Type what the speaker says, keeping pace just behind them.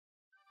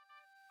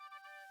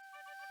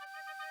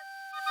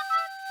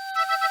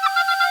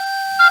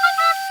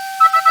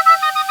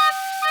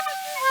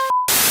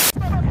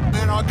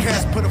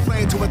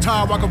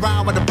car, walk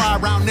around with a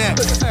 5-round neck.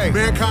 Hey,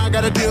 mankind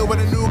got to deal with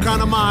a new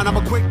kind of mind. I'm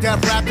a quick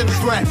death wrapped in a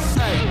threat.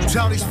 Hey,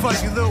 tell these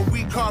fuzzy little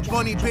weak car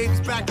bunny babies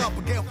back up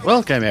again.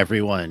 Welcome,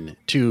 everyone,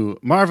 to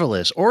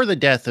Marvelous or the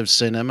Death of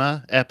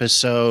Cinema,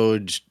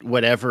 episode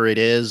whatever it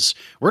is.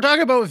 We're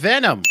talking about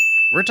Venom.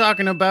 We're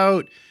talking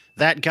about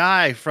that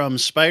guy from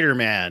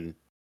Spider-Man.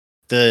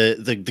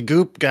 The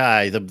goop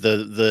guy,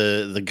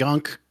 the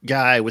gunk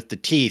guy with the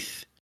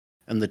teeth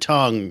and the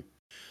tongue.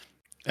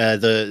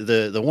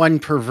 The one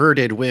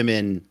perverted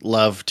women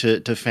love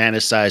to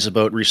fantasize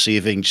about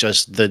receiving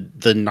just the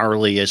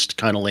gnarliest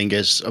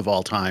cunnilingus of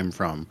all time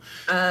from.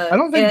 I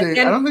don't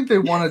think they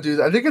want to do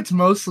that. I think it's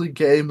mostly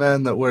gay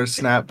men that wear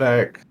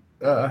snapback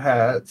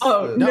hats.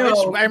 Oh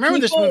no! I remember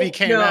this movie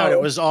came out. It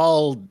was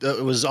all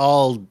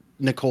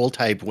Nicole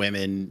type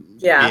women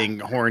being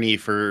horny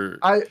for.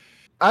 I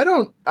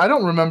don't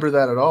remember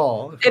that at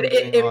all.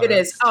 It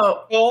is.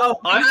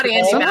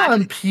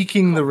 I'm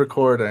peeking the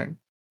recording.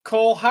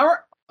 Cole,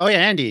 Oh yeah,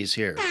 Andy's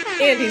here.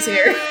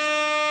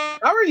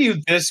 How are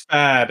you this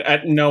bad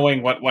at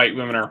knowing what white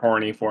women are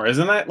horny for?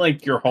 Isn't that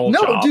like your whole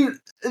job? No, dude.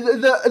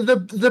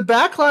 The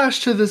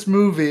backlash to this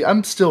movie.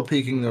 I'm still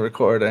peeking the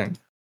recording.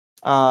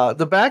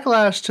 The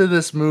backlash to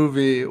this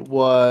movie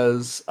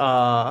was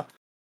that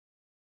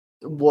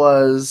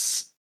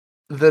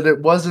it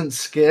wasn't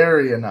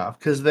scary enough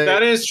because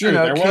that is true.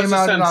 It came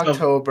out in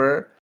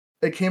October.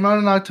 It came out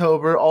in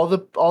October. All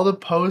the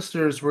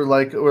posters were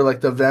like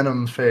the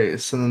Venom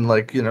face and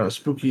then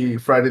spooky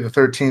Friday the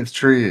 13th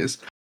trees.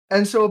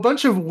 And so a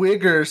bunch of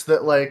wiggers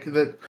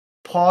that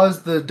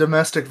paused the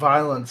domestic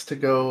violence to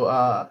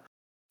go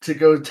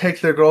take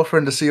their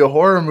girlfriend to see a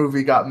horror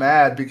movie got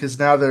mad because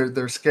now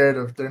they're scared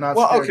of they're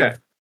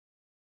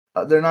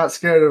not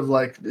scared of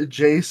like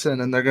Jason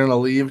and they're gonna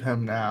leave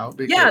him now.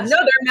 They're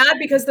mad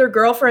because their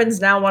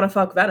girlfriends now want to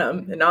fuck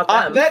Venom and not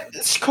them.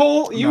 That's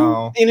Cole.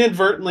 You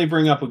inadvertently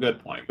bring up a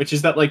good point, which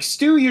is that like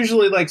Stu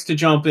usually likes to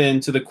jump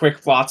into the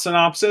quick plot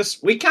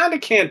synopsis. We kind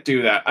of can't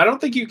do that. I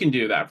don't think you can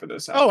do that for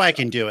this episode. Oh, I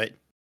can do it.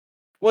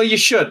 Well, you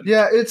should.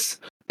 Yeah, it's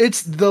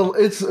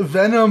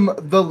Venom,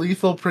 the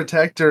Lethal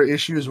Protector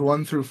issues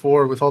 1 through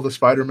 4 with all the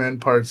Spider-Man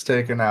parts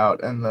taken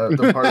out, and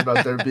the part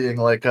about there being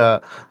like a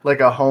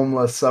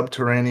homeless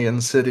subterranean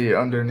city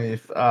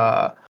underneath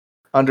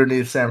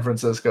San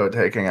Francisco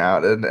taking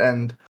out,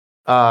 and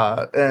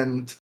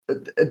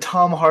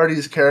Tom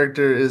Hardy's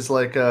character is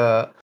like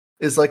a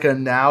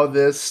Now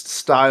This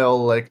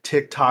style like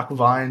TikTok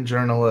Vine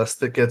journalist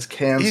that gets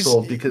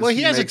canceled because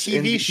he has a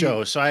TV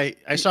show. So I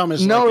saw him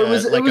as it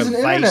was an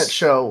internet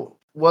show.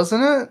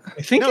 Wasn't it?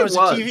 I think it was. A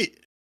TV.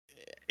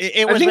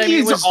 I think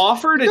he's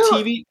offered a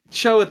TV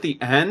show at the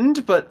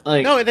end, but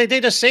like they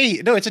just say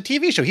no. It's a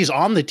TV show. He's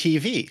on the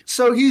TV.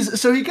 So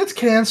he gets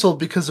canceled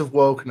because of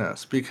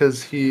wokeness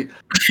because he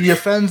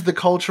offends the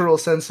cultural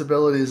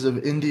sensibilities of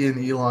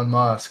Indian Elon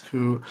Musk,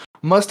 who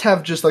must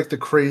have just like the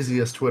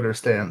craziest Twitter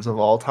stans of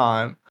all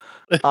time.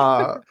 It's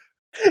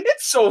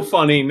so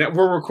funny that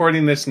we're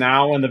recording this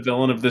now, and the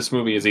villain of this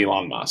movie is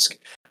Elon Musk.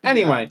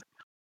 Anyway.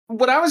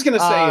 What I was going to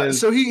say is...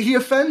 So he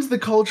offends the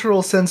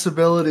cultural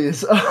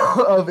sensibilities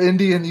of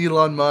Indian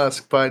Elon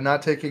Musk by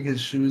not taking his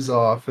shoes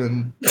off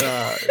and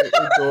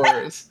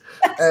indoors.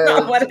 That's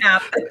not what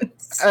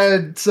happens.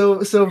 And so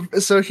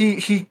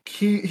he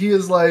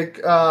is like,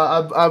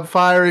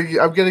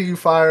 I'm getting you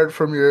fired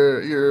from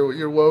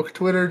your woke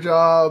Twitter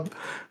job,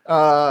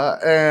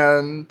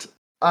 and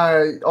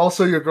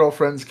your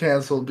girlfriend's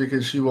canceled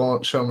because she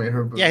won't show me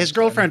her boobs. Yeah, his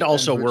girlfriend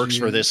also works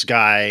for this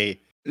guy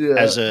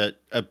as a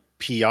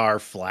PR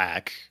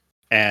flack,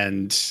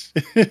 and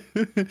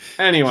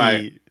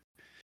anyway.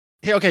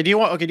 Do you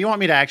want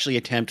me to actually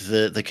attempt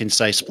the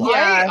concise plot?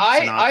 Yeah,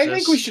 I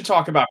think we should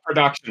talk about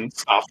production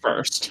stuff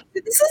first.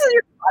 This isn't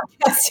your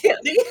podcast,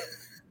 Andy.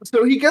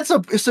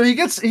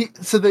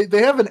 So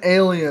they have an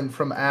alien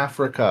from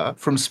Africa,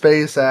 from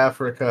space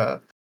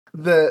Africa,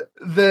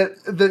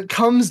 that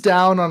comes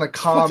down on a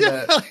comet.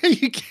 What the hell are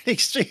you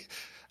getting?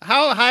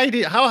 How high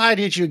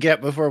did you get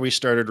before we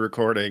started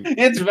recording?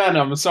 It's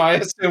Venom, so I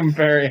assume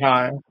very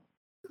high.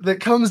 That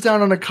comes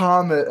down on a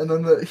comet, and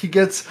then he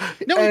gets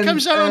he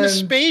comes down on a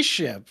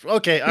spaceship.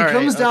 Okay, all right. He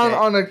comes down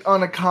on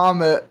a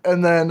comet,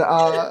 and then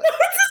let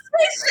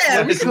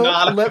me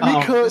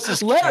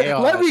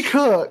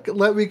cook.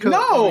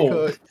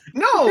 No,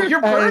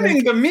 you're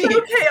burning the meat.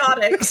 So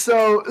chaotic.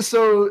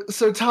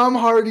 So Tom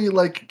Hardy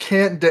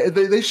can't.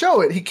 They show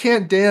it. He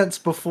can't dance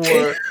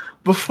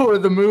before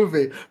the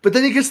movie, but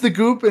then he gets the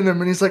goop in him,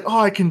 and he's like,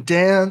 "Oh, I can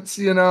dance.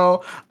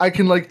 I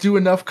can do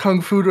enough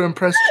kung fu to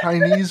impress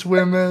Chinese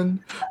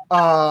women.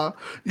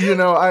 He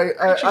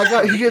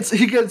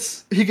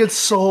gets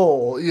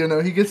soul.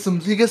 He gets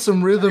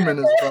some rhythm in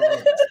his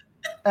bones."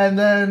 And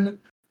then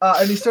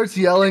and he starts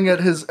yelling at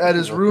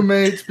his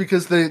roommates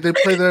because they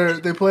play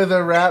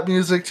their rap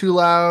music too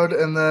loud,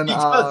 and then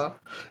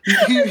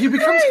he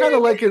becomes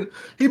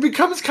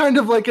kind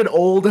of like an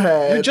old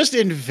head. You're just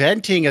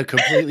inventing a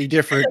completely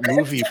different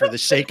movie for the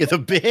sake of the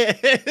bit.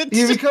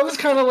 He becomes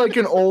kind of like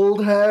an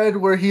old head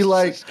where he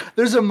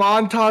there's a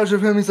montage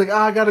of him. He's like,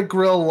 I gotta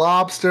grill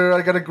lobster.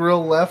 I gotta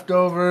grill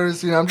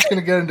leftovers. I'm just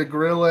gonna get into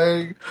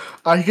grilling.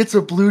 He gets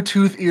a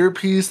Bluetooth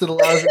earpiece that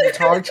allows him to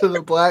talk to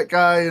the black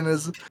guy in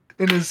his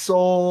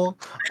soul.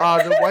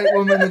 The white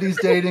woman that he's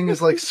dating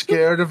is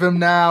scared of him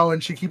now,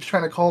 and she keeps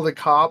trying to call the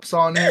cops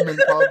on him in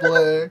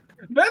public.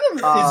 Venom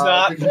is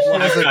not the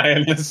black guy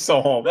in his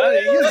soul.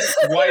 He's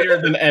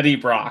whiter than Eddie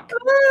Brock.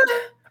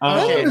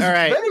 Okay, all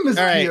right. Venom is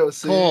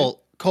POC.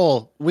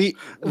 Cole, we've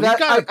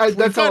got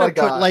to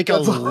put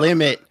a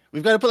limit.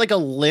 We've got to put a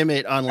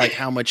limit on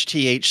how much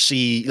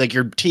THC,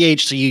 your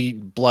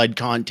THC blood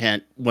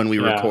content when we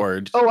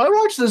record. Oh, I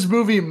watched this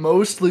movie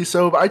mostly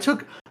sober. I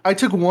took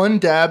one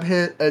dab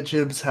hit at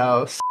Jim's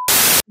house.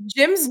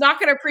 Jim's not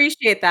going to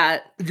appreciate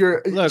that.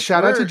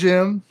 Shout out to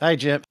Jim. Hi,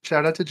 Jim.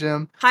 Shout out to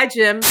Jim. Hi,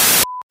 Jim.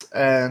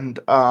 And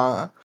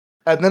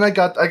then I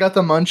got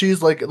the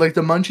munchies.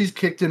 The munchies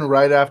kicked in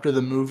right after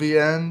the movie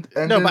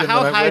ended. No, but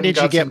how high did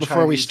you get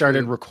before we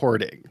started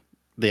recording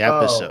the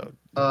episode?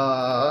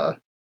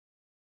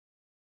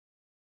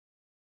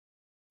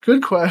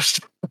 Good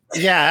question.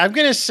 Yeah, I'm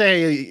gonna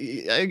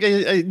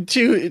say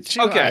too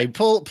high.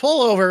 Pull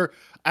over.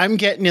 I'm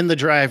getting in the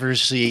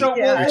driver's seat.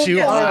 You're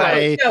too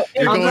high.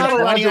 You're going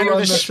 20 under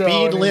the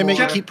speed limit.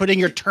 You keep putting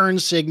your turn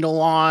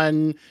signal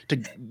on to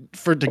go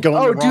in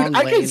the wrong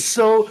lane.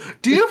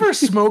 Do you ever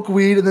smoke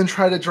weed and then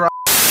try to drive?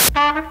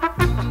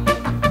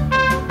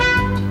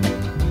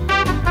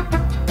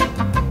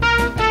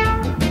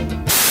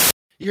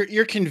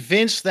 You're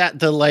convinced that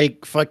the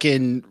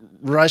fucking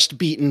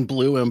rust-beaten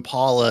blue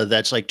Impala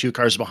that's 2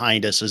 cars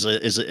behind us is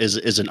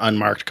an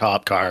unmarked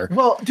cop car.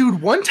 Well,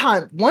 dude, one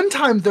time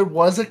there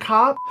was a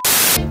cop.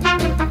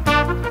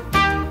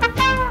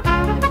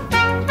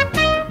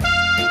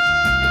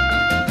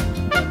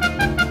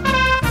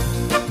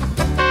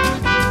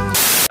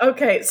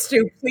 Okay,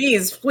 Stu,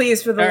 please,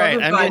 for the love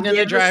of God. I'm getting in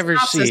the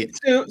driver's seat.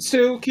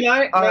 Stu, can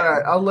I? All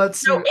right, I'll let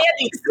Stu. No,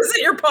 Andy, this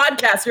isn't your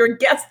podcast. You're a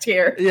guest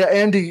here. Yeah,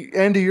 Andy,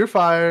 you're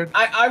fired.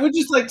 I would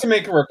just like to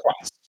make a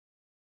request.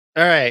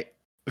 All right,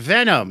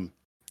 Venom.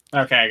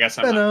 Okay, I guess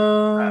I'm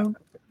Venom.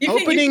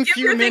 Opening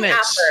few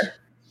minutes.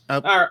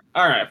 All right,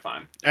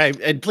 fine. All right,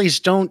 and please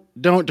don't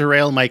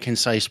derail my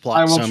concise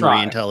plot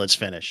summary until it's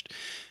finished.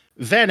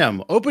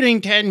 Venom, opening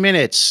 10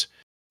 minutes.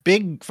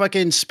 Big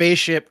fucking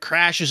spaceship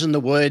crashes in the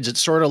woods.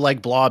 It's sort of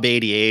like Blob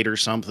 88 or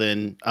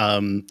something.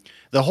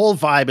 The whole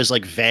vibe is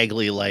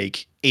vaguely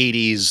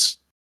 80s,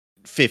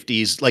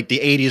 50s, the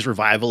 80s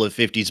revival of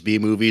 50s B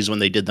movies when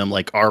they did them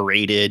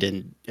R-rated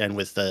and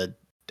with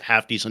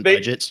half decent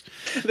budgets.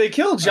 They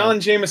killed John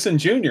Jameson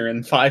Jr.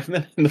 in 5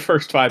 minutes in the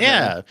first 5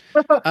 minutes.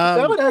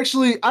 That would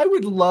I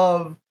would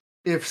love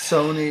if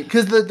Sony,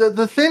 because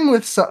the thing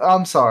with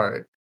I'm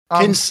sorry.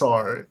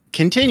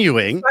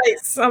 Continuing.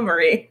 Nice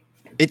summary.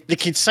 The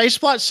concise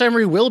plot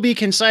summary will be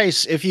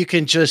concise if you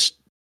can just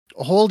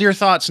hold your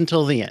thoughts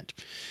until the end.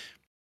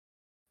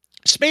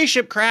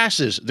 Spaceship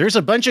crashes. There's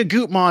a bunch of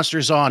goop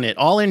monsters on it,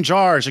 all in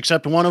jars,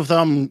 except one of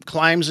them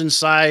climbs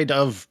inside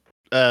of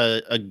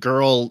a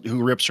girl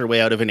who rips her way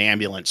out of an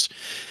ambulance.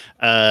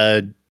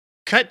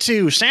 Cut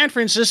to San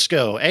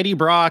Francisco. Eddie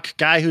Brock,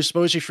 guy who's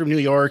supposed to be from New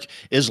York,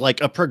 is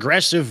a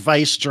progressive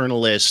Vice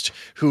journalist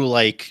who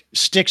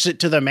sticks it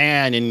to the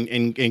man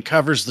and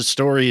covers the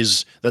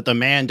stories that the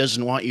man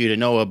doesn't want you to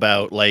know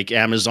about,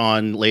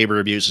 Amazon labor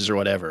abuses or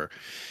whatever.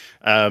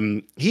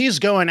 He's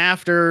going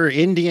after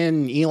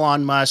Indian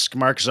Elon Musk,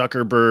 Mark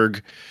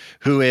Zuckerberg,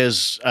 who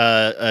is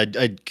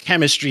a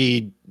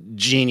chemistry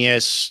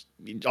genius,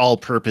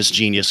 all-purpose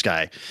genius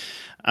guy.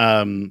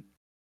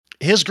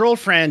 His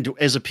girlfriend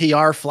is a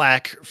PR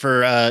flack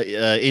for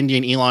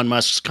Indian Elon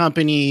Musk's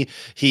company.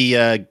 He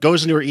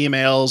goes into her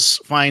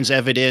emails, finds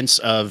evidence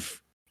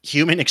of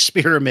human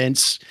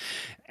experiments,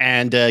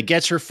 and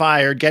gets her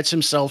fired, gets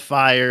himself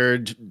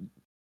fired.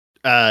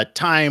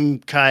 Time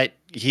cut.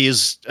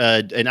 He's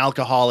an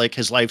alcoholic.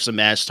 His life's a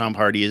mess. Tom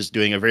Hardy is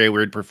doing a very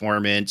weird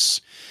performance.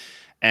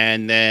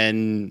 And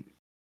then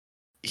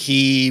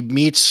he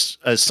meets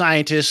a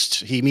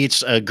scientist. He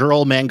meets a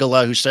girl,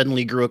 Mengele, who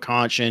suddenly grew a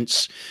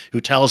conscience, who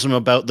tells him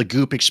about the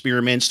goop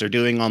experiments they're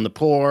doing on the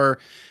poor.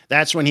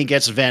 That's when he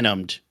gets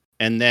venomed.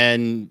 And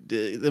then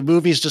the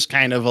movie's just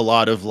kind of a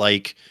lot of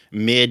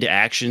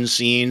mid-action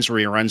scenes where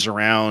he runs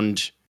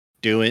around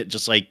doing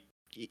just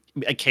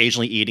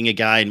occasionally eating a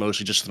guy and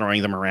mostly just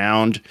throwing them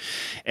around.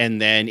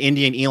 And then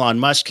Indian Elon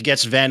Musk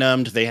gets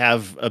venomed. They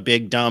have a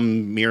big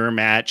dumb mirror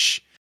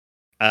match.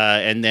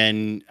 And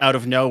then out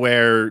of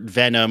nowhere,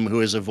 Venom,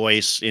 who is a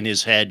voice in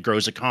his head,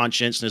 grows a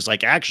conscience and is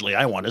actually,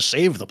 I want to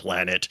save the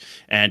planet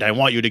and I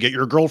want you to get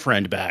your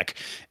girlfriend back.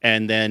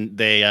 And then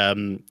they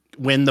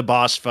win the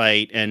boss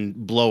fight and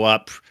blow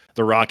up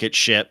the rocket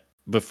ship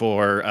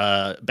before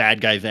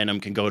bad guy Venom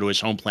can go to his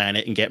home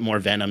planet and get more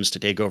Venoms to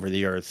take over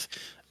the Earth.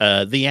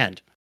 The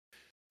end.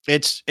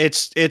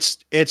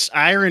 It's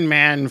Iron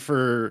Man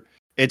for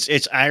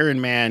it's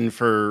Iron Man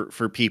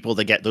for people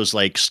that get those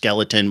like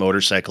skeleton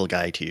motorcycle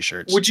guy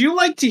t-shirts. Would you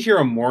like to hear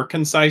a more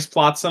concise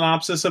plot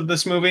synopsis of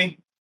this movie?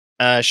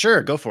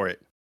 Sure, go for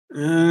it.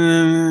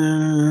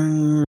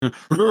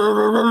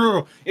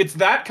 It's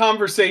that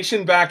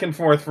conversation back and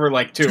forth for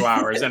like 2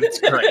 hours, and it's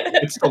great.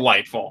 It's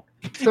delightful.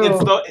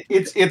 So,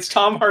 It's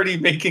Tom Hardy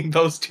making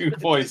those two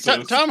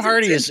voices. Tom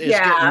Hardy is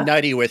getting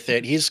nutty with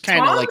it. He's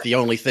kind of like the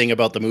only thing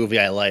about the movie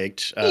I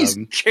liked. He's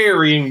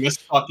carrying this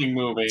fucking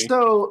movie.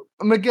 So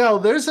Miguel,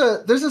 there's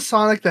a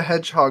Sonic the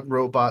Hedgehog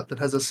robot that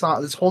has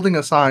that's holding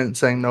a sign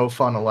saying "No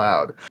fun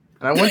allowed,"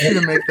 and I want you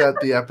to make that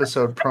the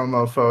episode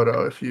promo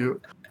photo if you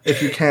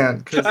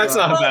can. That's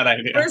not a bad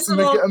idea. First of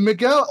all,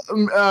 Miguel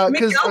Miguel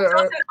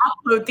doesn't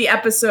upload the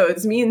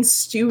episodes. Me and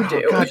Stu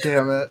do. God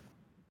damn it!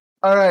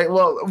 All right,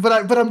 well,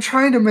 but I'm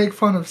trying to make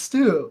fun of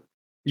Stu.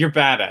 You're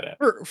bad at it.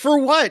 For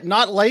what?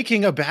 Not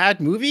liking a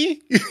bad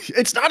movie?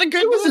 It's not a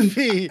good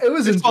movie. It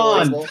was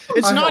enjoyable. Fun.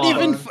 It's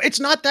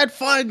not that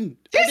fun.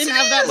 Yes, I didn't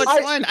have that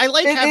much fun. I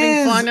like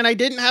having fun, and I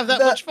didn't have that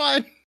much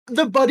fun.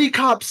 The buddy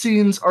cop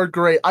scenes are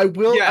great. I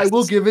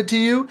will give it to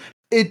you.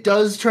 It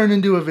does turn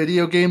into a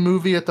video game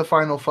movie at the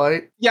final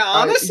fight. Yeah,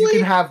 honestly, you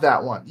can have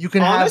that one.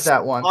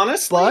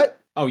 Honestly, but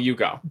you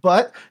go.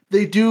 But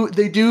they do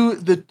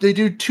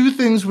two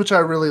things which I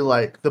really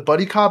like: the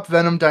buddy cop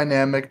Venom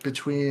dynamic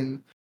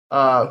between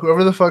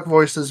whoever the fuck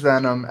voices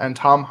Venom and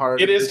Tom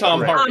Hardy. It is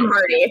Tom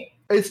Hardy.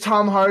 It's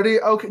Tom Hardy.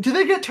 Okay, do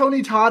they get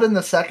Tony Todd in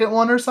the second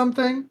one or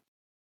something?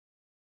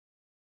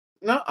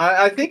 No,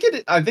 I think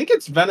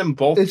it's Venom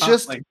both. It's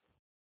just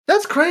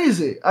that's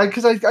crazy.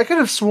 Because I could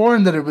have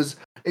sworn that it was.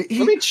 Let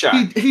me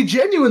check. He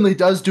genuinely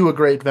does do a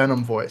great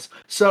Venom voice.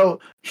 So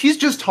he's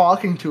just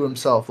talking to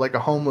himself like a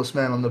homeless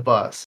man on the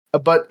bus.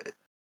 But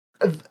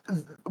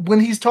when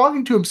he's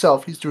talking to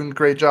himself, he's doing a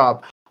great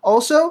job.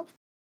 Also,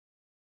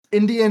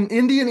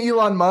 Indian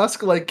Elon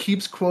Musk like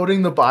keeps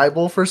quoting the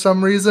Bible for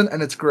some reason,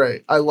 and it's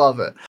great. I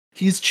love it.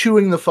 He's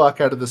chewing the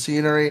fuck out of the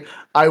scenery.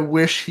 I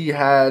wish he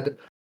had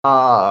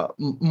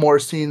more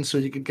scenes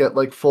so he could get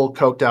like full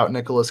coked out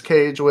Nicolas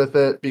Cage with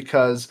it,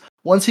 because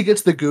once he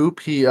gets the goop,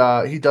 he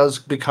does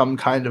become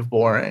kind of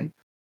boring.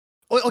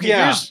 Well, okay,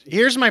 yeah.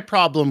 Here's my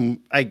problem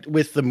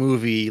with the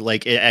movie,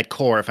 like at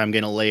core, if I'm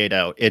going to lay it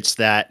out, it's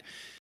that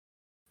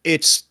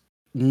it's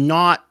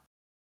not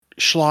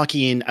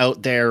schlocky and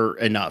out there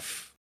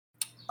enough.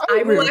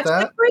 I will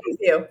actually agree with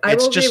you.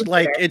 It's just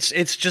like it's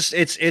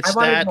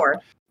that.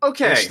 More.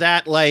 Okay, it's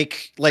that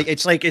like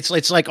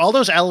it's like all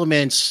those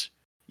elements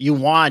you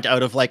want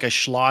out of like a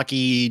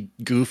schlocky,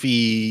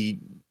 goofy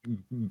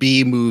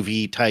B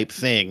movie type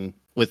thing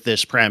with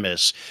this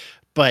premise,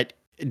 but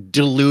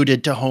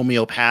diluted to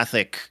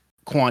homeopathic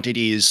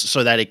quantities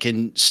so that it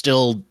can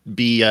still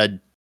be a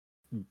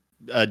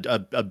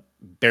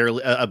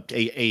barely a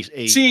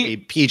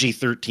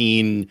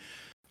PG-13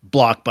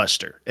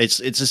 blockbuster. It's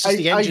just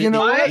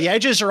the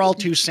edges are all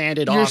too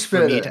sanded off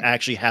for me to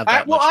actually have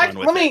that much fun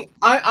with it.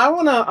 I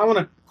want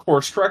to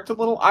course correct a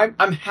little.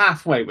 I'm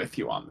halfway with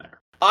you on there.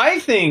 I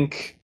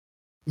think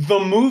the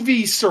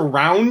movie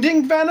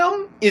surrounding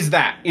Venom is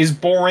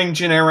boring,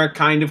 generic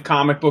kind of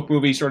comic book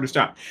movie sort of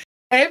stuff.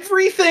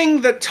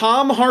 Everything that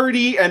Tom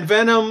Hardy and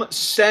Venom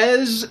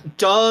says,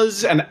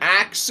 does, and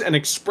acts and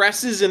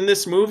expresses in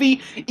this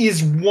movie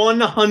is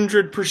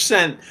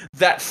 100%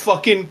 that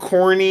fucking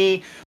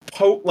corny,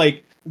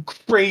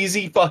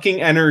 crazy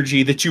fucking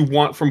energy that you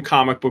want from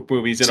comic book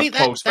movies in a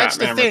post-Batman That's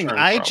the thing.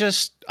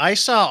 Returns I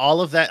saw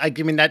all of that. I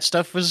mean, that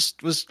stuff was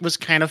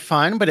kind of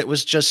fun, but it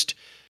was just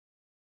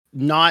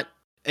not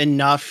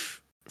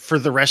enough for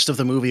the rest of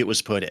the movie it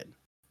was put in.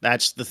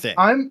 That's the thing.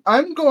 I'm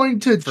going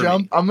to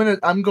jump.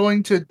 I'm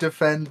going to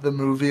defend the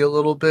movie a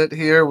little bit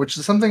here, which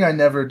is something I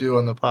never do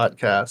on the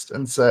podcast,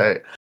 and say,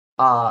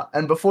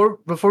 and before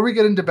we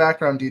get into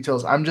background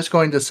details, I'm just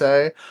going to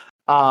say,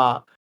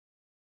 all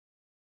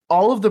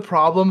of the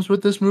problems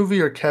with this movie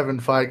are Kevin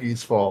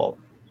Feige's fault.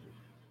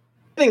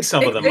 I think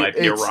some of them might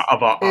be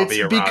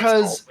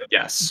because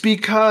yes,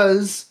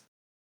 because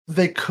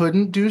they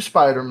couldn't do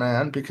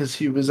Spider-Man because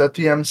he was at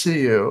the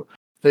MCU.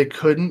 They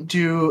couldn't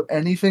do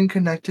anything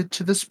connected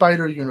to the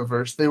Spider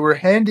Universe. They were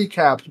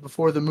handicapped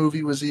before the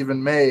movie was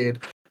even made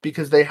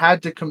because they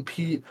had to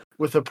compete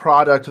with a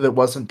product that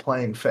wasn't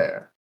playing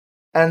fair.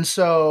 And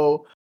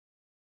so,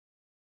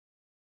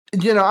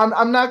 you know,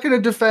 I'm not going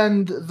to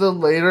defend the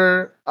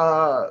later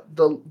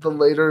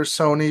later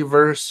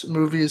Sony-verse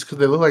movies because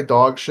they look like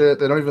dog shit.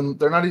 They don't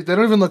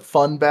even look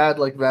fun bad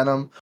like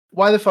Venom.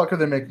 Why the fuck are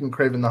they making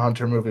Kraven the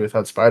Hunter movie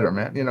without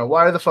Spider-Man? You know,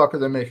 why the fuck are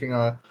they making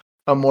a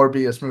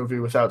Morbius movie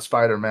without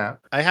Spider-Man?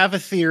 I have a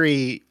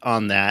theory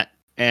on that,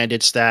 and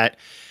it's that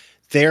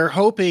they're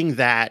hoping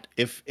that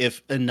if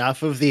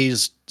enough of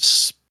these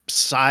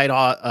side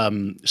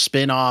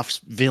spin-off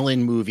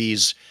villain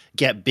movies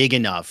get big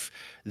enough,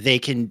 they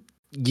can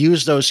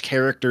use those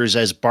characters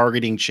as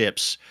bargaining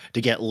chips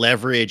to get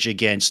leverage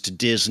against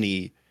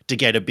Disney to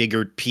get a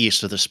bigger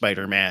piece of the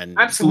Spider-Man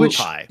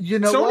pie. You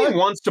know, Sony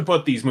wants to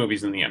put these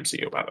movies in the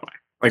MCU, by the way.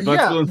 Like,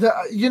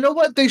 you know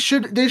what? They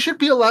should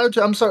be allowed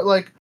to. I'm sorry,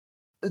 like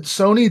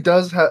Sony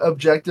does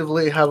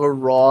objectively have a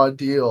raw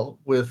deal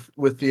with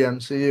the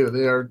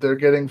MCU. They're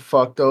getting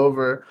fucked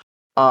over,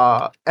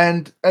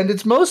 and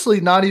it's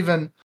mostly not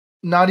even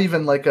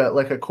like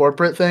a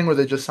corporate thing where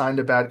they just signed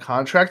a bad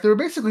contract. They were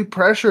basically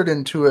pressured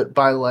into it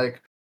by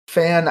like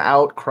fan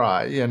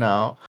outcry, you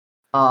know.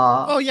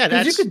 Oh yeah,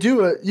 'cause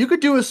you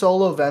could do a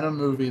solo Venom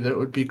movie that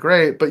would be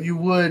great, but you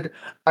would,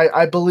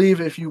 I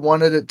believe, if you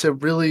wanted it to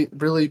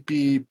really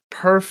be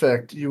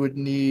perfect, you would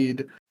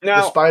need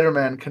the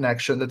Spider-Man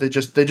connection that they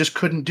just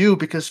couldn't do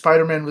because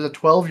Spider-Man was a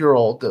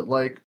 12-year-old that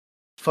like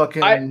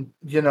fucking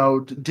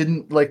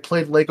didn't like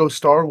played Lego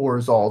Star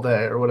Wars all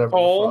day or whatever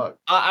the fuck.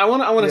 I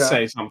want to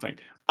say something.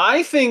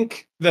 I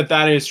think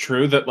that is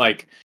true. That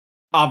like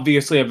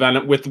obviously a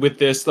Venom with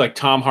this like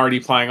Tom Hardy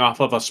playing off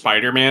of a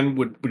Spider-Man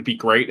would be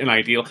great and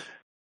ideal.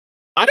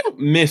 I don't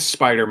miss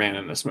Spider-Man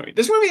in this movie.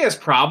 This movie has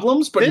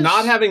problems, but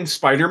not having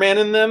Spider-Man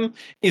in them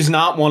is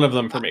not one of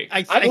them for me.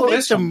 I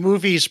think the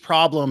movie's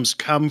problems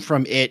come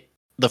from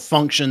the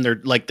function,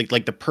 they're like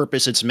the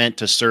purpose it's meant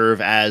to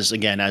serve as,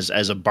 again, as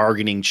a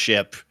bargaining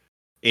chip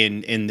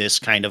in this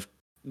kind of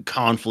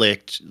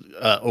conflict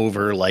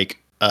over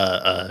like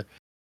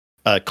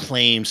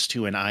claims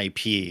to an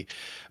IP.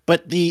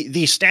 But the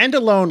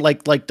standalone,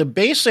 like the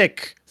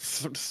basic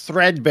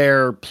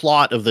threadbare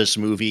plot of this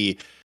movie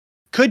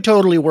could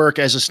totally work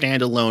as a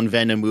standalone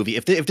Venom movie.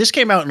 If this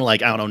came out in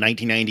like, I don't know,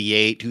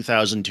 1998,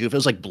 2002, if it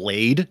was like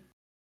Blade,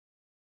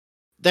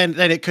 then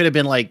it could have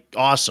been like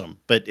awesome.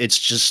 But it's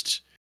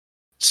just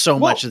so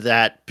much of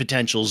that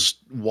potential's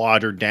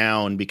watered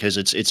down because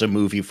it's a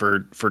movie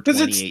for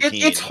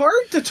 2018. It's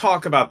hard to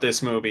talk about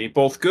this movie,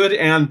 both good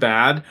and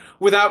bad,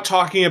 without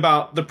talking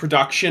about the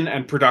production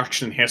and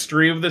production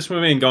history of this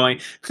movie and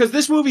going, because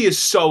this movie is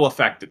so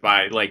affected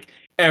by like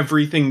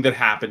everything that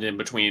happened in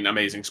between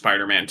Amazing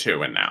Spider-Man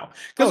 2 and now.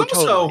 Because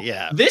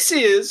this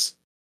is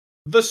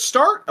the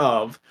start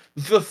of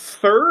the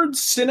third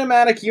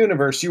cinematic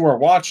universe you are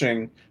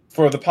watching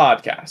for the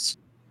podcast.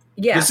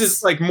 Yes. This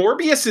is like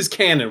Morbius is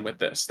canon with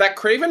this. That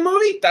Craven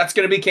movie, that's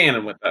going to be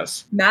canon with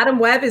this. Madam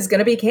Web is going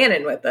to be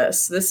canon with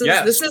this. This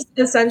is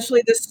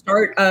essentially the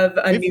start of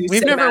a new.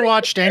 We've never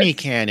watched any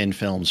canon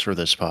films for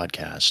this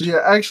podcast. Yeah,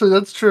 actually,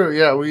 that's true.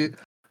 Yeah,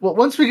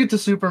 once we get to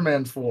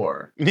Superman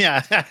 4.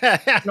 Yeah.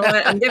 You know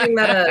what? I'm giving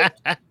that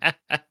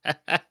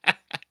a.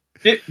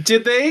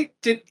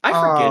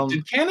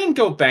 Did Canon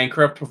go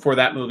bankrupt before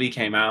that movie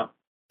came out?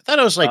 I thought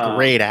it was like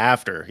right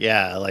after.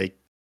 Yeah, like.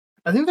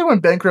 I think they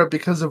went bankrupt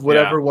because of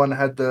whatever one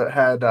had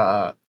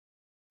the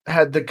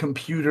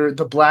computer,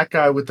 the black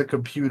guy with the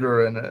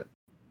computer in it.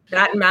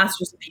 That and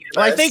Masters of the Universe.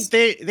 Well, I think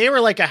they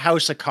were like a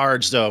house of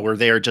cards though, where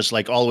they were just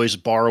like always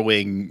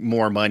borrowing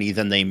more money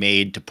than they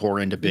made to pour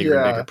into bigger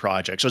and bigger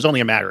projects. So it was only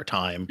a matter of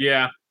time.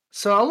 Yeah.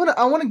 So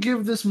I want to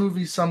give this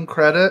movie some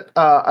credit.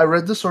 I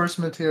read the source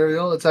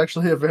material. It's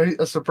actually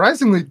a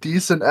surprisingly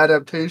decent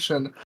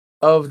adaptation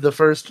of the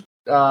first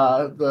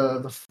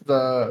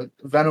the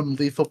Venom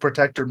Lethal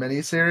Protector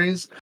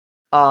miniseries,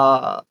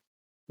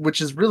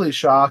 which is really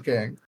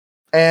shocking.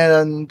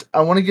 And I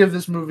want to give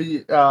this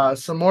movie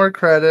some more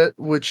credit,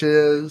 which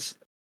is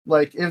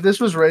like if this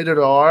was rated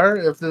R,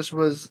 if this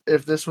was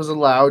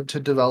allowed to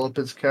develop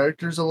its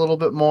characters a little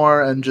bit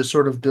more and just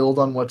sort of build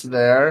on what's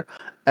there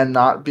and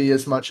not be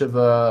as much of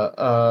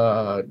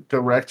a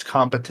direct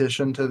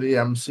competition to the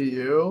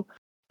MCU.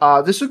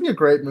 This would be a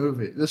great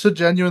movie. This would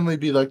genuinely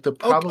be like the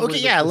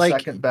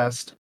second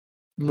best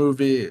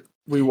movie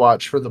we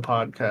watch for the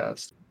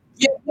podcast.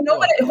 Yeah, you know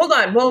what? Hold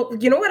on. Well,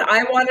 you know what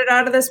I wanted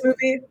out of this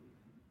movie?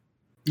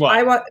 What?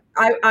 I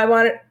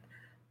wanted.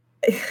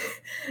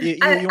 You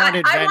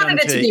wanted I wanted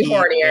it to be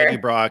hornier. Eddie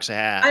Brock's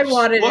ass. I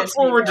wanted Look it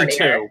forward to be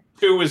hornier. to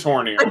 2. 2 is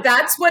hornier.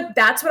 That's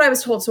what I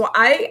was told. So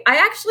I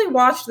actually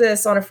watched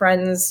this on a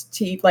friend's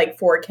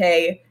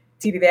 4K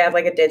TV. They had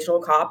like a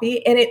digital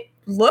copy, and it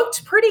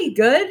looked pretty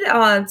good.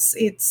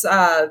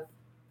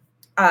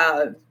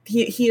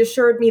 He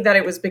assured me that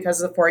it was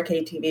because of the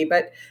 4K TV,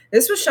 but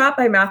this was shot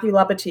by Matthew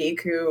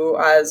Lepatique, who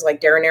is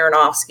like Darren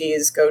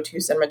Aronofsky's go-to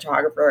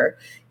cinematographer.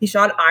 He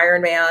shot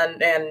Iron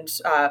Man and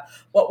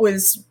what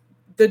was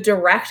the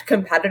direct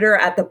competitor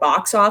at the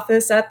box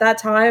office at that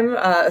time,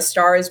 A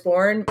Star is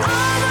Born.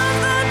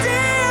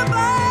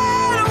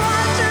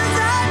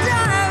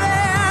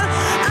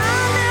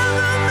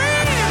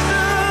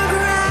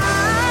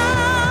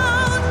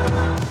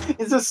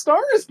 Is A Star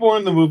is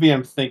Born the movie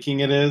I'm thinking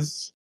it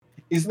is?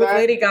 Is with that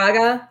Lady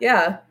Gaga?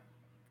 Yeah.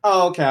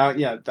 Oh, okay.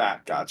 Yeah,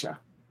 that. Gotcha.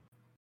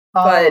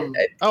 But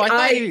I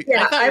thought you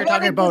were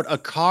talking about A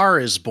Car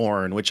is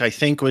Born, which I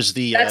think was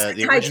the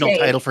original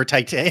title for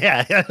Titanic.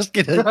 Yeah, I was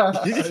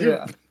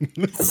gonna.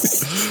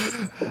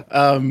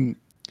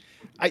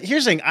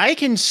 Here's the thing: I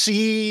can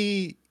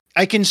see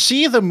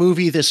the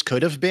movie this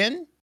could have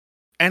been,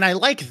 and I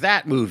like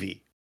that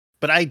movie,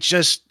 but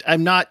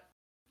I'm not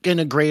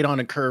gonna grade on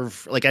a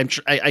curve. Like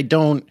I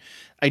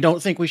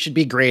don't think we should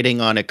be grading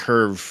on a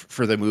curve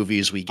for the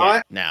movies we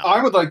get now.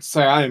 I would like to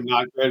say I am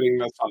not grading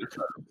this on a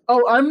curve.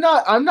 Oh, I'm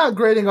not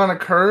grading on a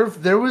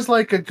curve. There was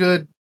like a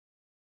good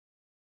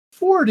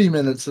 40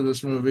 minutes of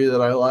this movie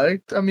that I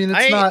liked. I mean,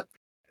 it's not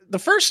the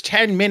first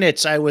 10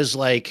 minutes I was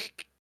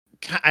like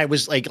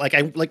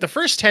the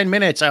first 10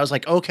 minutes I was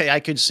like, okay, I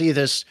could see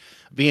this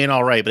being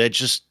all right, but it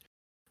just,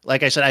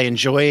 like I said, I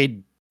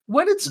enjoyed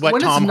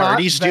what Tom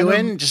Hardy's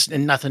doing, just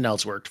and nothing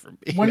else worked for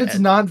me. When it's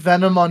not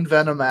Venom on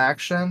Venom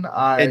action,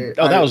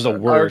 that was the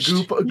worst.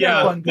 Goop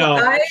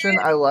action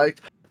I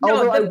liked.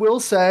 Although I will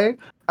say,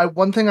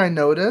 one thing I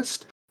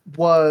noticed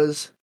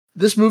was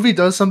this movie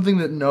does something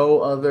that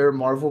no other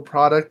Marvel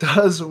product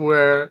does,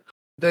 where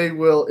they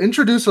will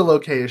introduce a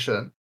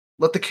location,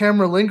 let the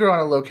camera linger on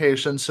a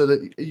location so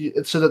that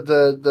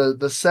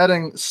the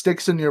setting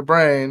sticks in your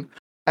brain,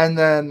 and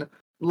then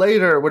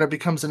later, when it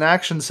becomes an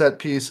action set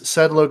piece,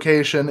 said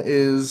location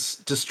is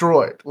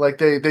destroyed. Like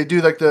they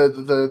do like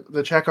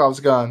the Chekhov's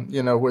gun,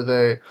 where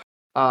they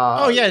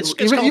it's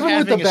even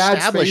with the bad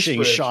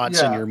establishing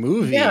shots in your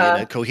movie in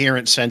a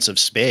coherent sense of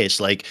space.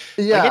 Like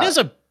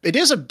it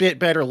is a bit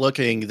better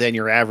looking than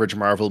your average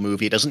Marvel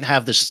movie. It doesn't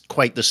have this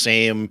quite the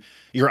same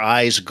your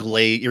eyes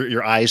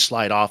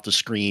slide off the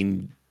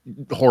screen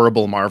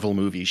horrible Marvel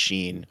movie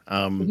sheen.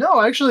 No,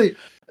 actually,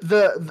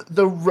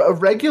 the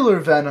regular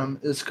Venom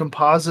is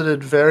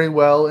composited very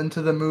well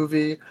into the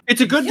movie.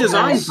 It's a good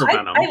design for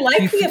Venom. I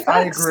like the effects.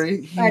 I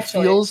agree. He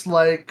feels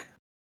like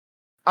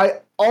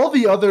all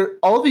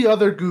the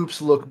other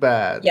goops look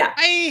bad. Yeah.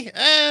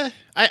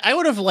 I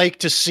would have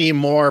liked to see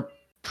more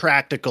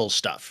practical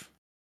stuff.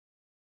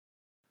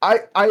 I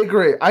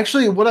agree.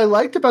 Actually, what I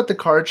liked about the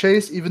car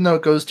chase, even though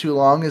it goes too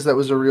long, is that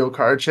was a real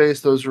car chase.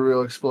 Those were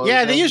real explosions.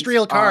 Yeah, they used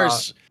real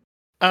cars.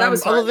 That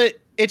was fun.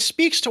 It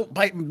speaks to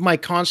my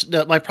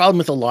problem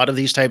with a lot of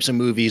these types of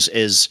movies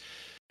is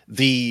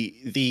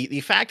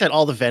the fact that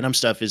all the Venom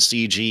stuff is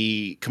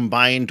CG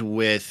combined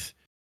with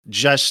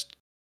just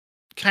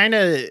kind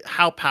of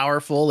how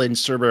powerful and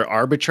sort of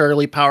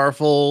arbitrarily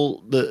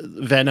powerful the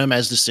Venom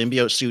as the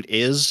symbiote suit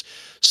is,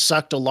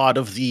 sucked a lot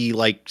of the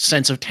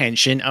sense of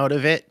tension out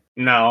of it.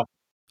 No.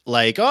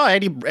 Like,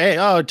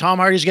 Tom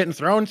Hardy's getting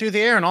thrown through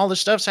the air and all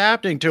this stuff's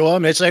happening to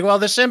him. It's like, well,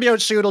 the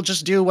symbiote suit will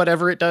just do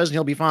whatever it does and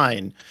he'll be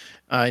fine.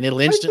 And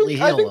it'll instantly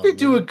heal him. I think they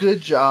do a good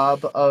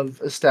job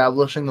of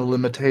establishing the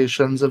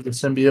limitations of the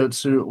symbiote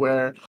suit,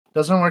 where it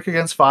doesn't work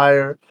against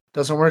fire,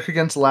 doesn't work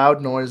against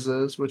loud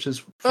noises, which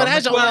is... But it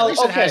has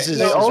his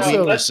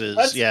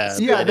weaknesses. They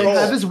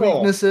have his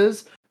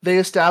weaknesses. They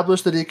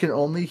establish that he can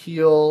only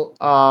heal.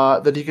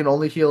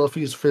 If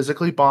he's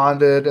physically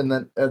bonded, and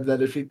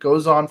that if it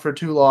goes on for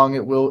too long,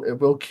 it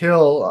will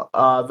kill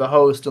the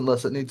host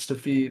unless it needs to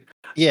feed.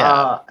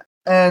 Yeah,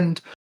 and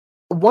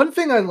one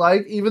thing I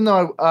like, even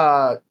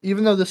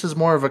though this is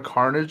more of a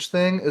Carnage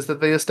thing, is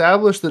that they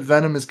establish that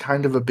Venom is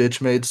kind of a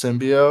bitch-made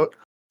symbiote.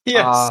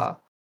 Yes,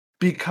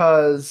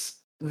 because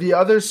the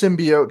other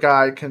symbiote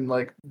guy can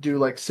do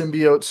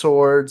symbiote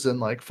swords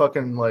and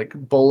fucking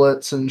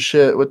bullets and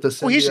shit with the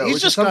symbiote. Well,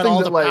 he's just got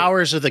all the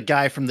powers of the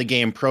guy from the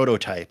game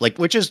Prototype.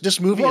 Which is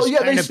this movie is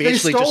kind of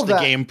basically just the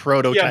game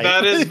Prototype. Yeah,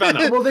 that is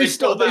Venom. Well, they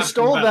stole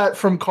that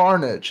from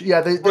Carnage.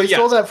 Yeah, they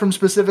stole that from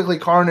specifically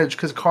Carnage,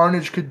 because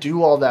Carnage could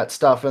do all that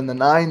stuff in the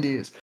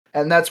 90s,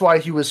 and that's why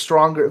he was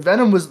stronger.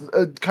 Venom was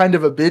kind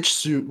of a bitch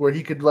suit where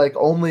he could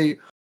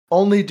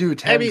only do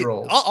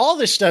tendrils. I mean,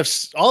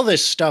 all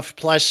this stuff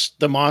plus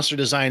the monster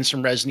designs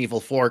from Resident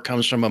Evil 4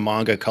 comes from a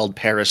manga called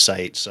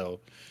Parasite. So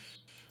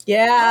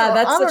yeah,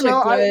 that's such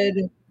a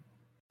good.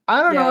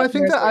 I don't know. I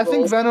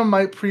think Venom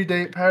might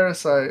predate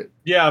Parasite.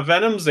 Yeah,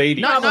 Venom's 80s.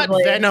 Not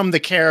Venom the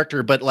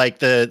character, but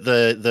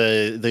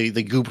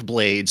the goop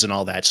blades and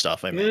all that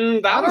stuff. I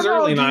mean, that was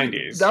early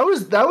 90s. That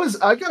was.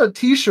 I got a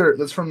T-shirt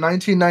that's from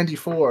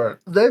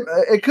 1994.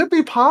 It could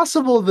be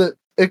possible that.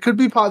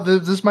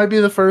 This might be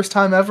the first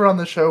time ever on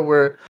the show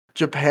where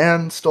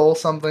Japan stole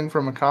something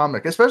from a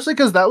comic, especially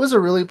because that was a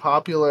really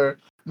popular.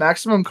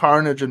 Maximum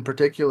Carnage in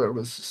particular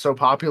was so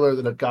popular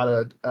that it got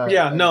a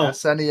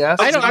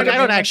SNES. I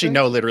don't actually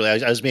know. Literally,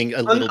 I was being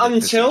a little bit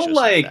until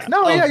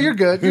you're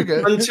good.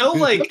 Until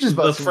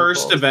the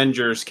first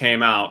Avengers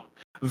came out.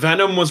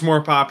 Venom was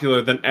more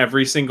popular than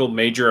every single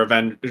major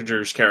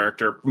Avengers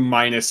character,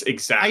 minus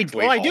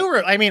exactly.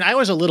 I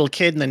was a little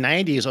kid in the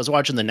 90s. I was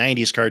watching the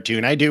 90s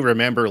cartoon. I do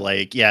remember,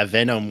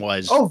 Venom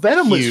was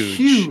Venom was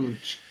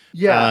huge.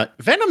 Yeah.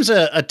 Venom's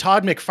a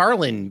Todd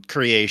McFarlane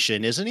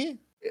creation, isn't he?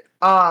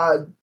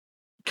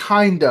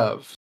 Kind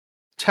of.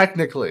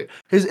 Technically.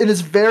 In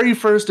his very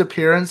first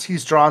appearance,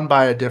 he's drawn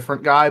by a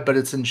different guy, but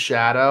it's in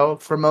shadow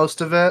for most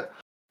of it.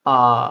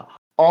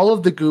 All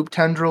of the goop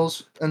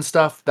tendrils and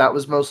stuff, that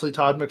was mostly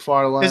Todd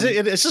McFarlane.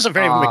 It's just a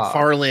very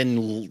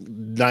McFarlane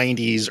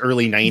 90s,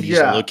 early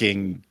 90s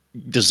looking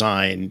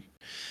design.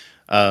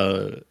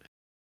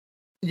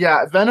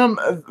 Yeah, Venom,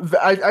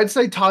 I'd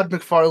say Todd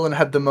McFarlane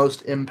had the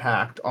most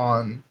impact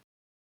on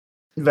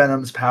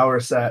Venom's power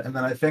set. And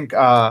then I think,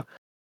 I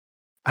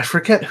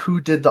forget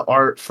who did the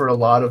art for a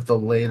lot of the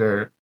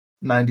later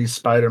 90s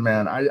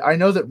Spider-Man. I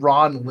know that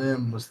Ron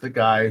Lim was the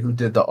guy who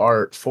did the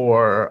art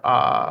for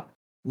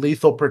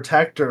Lethal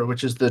Protector,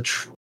 which is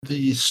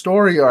the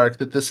story arc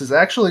that this is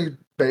actually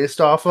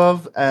based off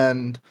of,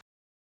 and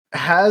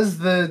has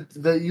the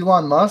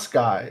Elon Musk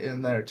guy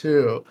in there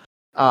too.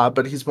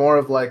 But he's more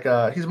of like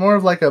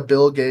a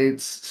Bill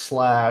Gates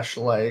slash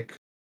like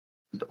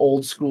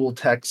old school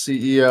tech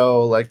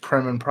CEO, like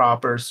prim and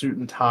proper suit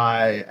and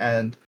tie,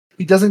 and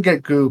he doesn't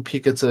get goop. He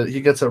gets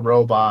a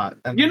robot.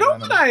 And You know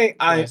what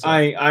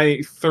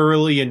I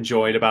thoroughly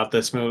enjoyed about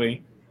this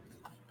movie?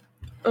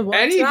 What's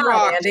Eddie that,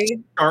 Brock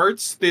Andy?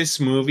 starts this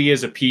movie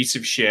as a piece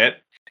of shit,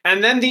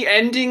 and then the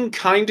ending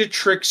kind of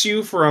tricks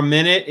you for a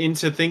minute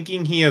into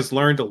thinking he has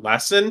learned a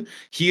lesson.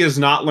 He has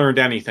not learned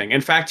anything.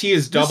 In fact, he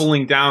is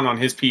doubling down on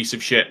his piece of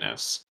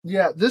shitness.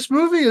 Yeah, this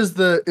movie is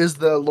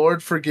the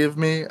Lord forgive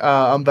me.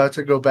 I'm about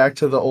to go back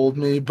to the old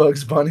me,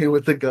 Bugs Bunny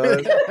with the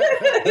gun.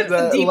 It's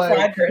a deep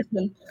fried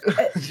person.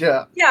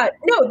 Yeah.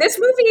 No, this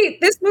movie,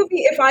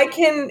 if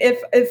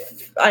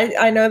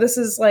I know this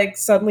is like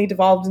suddenly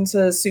devolved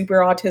into super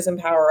autism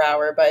power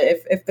hour, but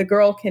if the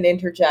girl can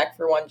interject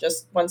for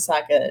just 1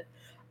 second.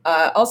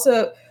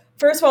 Also,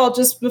 first of all,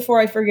 just before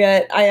I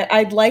forget,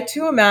 I'd like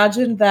to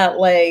imagine that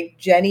like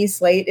Jenny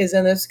Slate is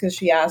in this because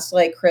she asked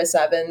like Chris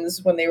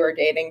Evans when they were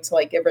dating to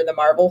like give her the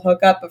Marvel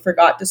hookup, but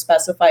forgot to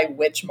specify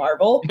which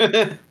Marvel.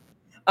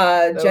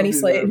 Jenny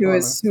Slate, who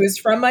is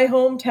from my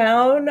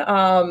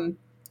hometown.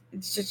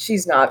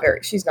 She's not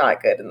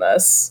good in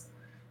this.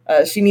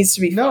 She needs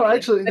to be. No, funny.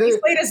 actually, Jenny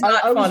Slate is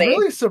not I was funny.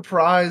 really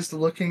surprised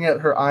looking at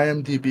her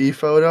IMDb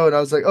photo, and I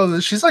was like, "Oh,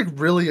 she's like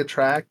really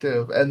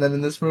attractive." And then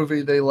in this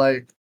movie, they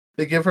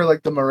give her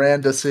like the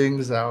Miranda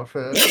Sings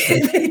outfit.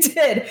 They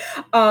did,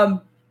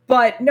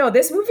 but no,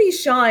 this movie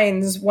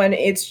shines when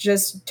it's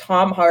just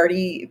Tom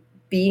Hardy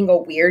being a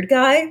weird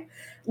guy.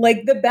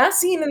 Like the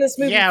best scene in this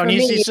movie. Yeah, for and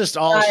me he's just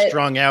all that-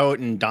 strung out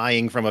and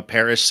dying from a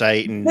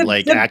parasite and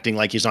acting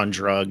like he's on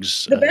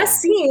drugs. The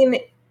best scene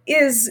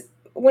is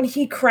when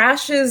he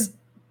crashes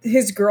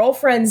his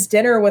girlfriend's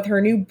dinner with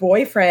her new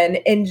boyfriend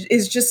and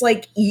is just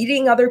like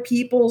eating other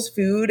people's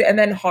food and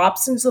then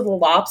hops into the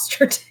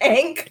lobster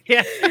tank.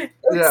 Yeah. I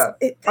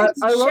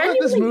love that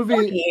this movie.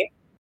 Funny.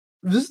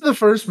 This is the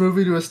first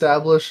movie to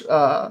establish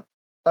a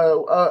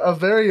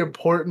very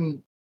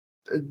important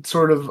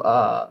sort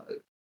of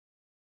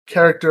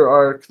character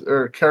arc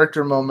or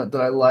character moment that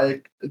I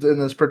like in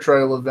this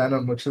portrayal of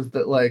Venom, which is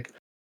that like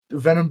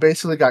Venom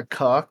basically got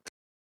cucked.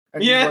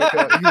 And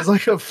he's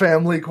like a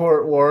family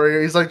court warrior.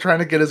 He's like trying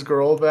to get his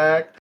girl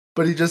back,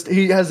 but he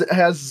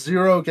has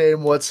zero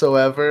game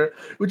whatsoever,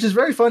 which is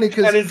very funny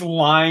because and is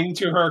lying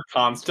to her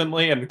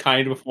constantly and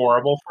kind of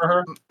horrible for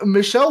her.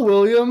 Michelle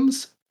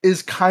Williams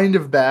is kind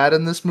of bad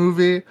in this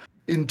movie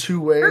in two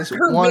ways.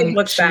 Her One, wig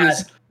looks bad.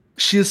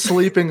 She is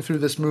sleeping through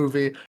this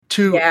movie.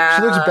 Two, Yeah.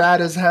 she looks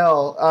bad as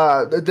hell.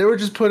 They were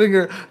just putting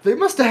her. They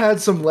must have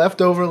had some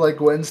leftover like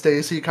Gwen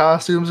Stacy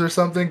costumes or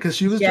something because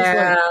she was just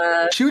like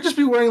she would just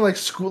be wearing like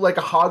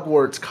a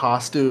Hogwarts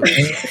costume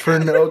for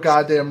no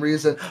goddamn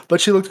reason.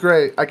 But she looked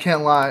great. I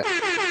can't lie.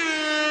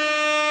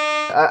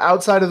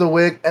 Outside of the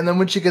wig, and then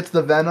when she gets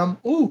the Venom,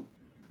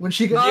 when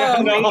she gets I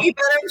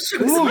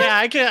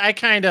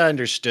kind of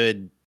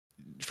understood.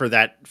 For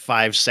that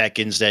 5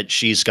 seconds that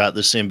she's got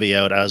the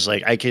symbiote, I was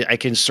like, I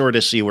can sort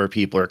of see where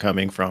people are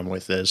coming from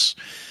with this.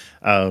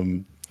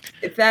 That's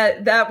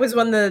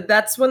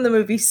when the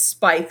movie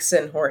spikes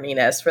in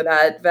horniness for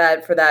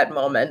that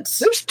moment.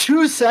 There's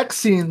two sex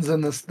scenes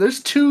in this. There's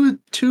two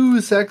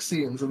sex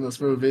scenes in this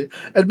movie.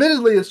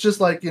 Admittedly, it's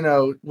just like,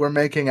 we're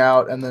making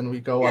out and then we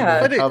go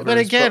on the covers. But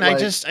again, I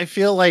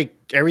feel like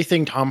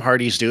everything Tom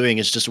Hardy's doing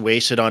is just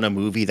wasted on a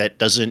movie that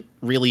doesn't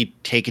really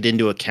take it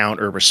into account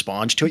or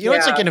respond to it.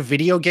 It's like in a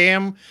video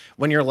game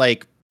when you're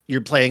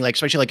playing like,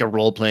 especially like a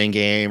role-playing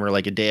game or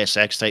like a Deus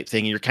Ex type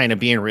thing, and you're kind of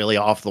being really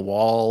off the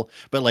wall,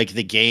 but like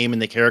the game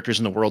and the characters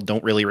in the world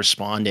don't really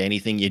respond to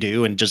anything you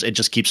do, and it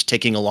just keeps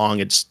ticking along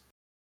its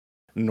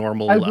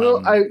normal it's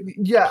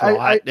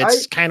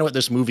kind of what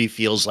this movie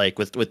feels like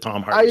with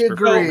Tom Hardy. I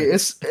agree.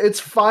 It's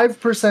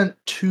 5%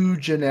 too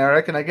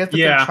generic, and I get that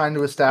they're trying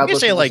to establish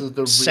say like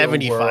this is the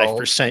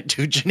 75%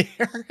 too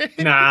generic.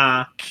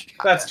 Nah,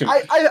 that's too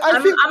much.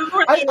 I'm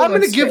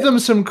going to give them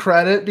some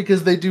credit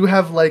because they do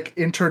have like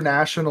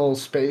international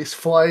space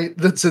flight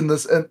that's in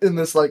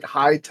this like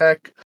high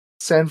tech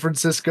San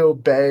Francisco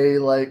Bay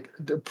like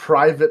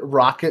private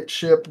rocket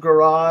ship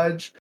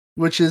garage,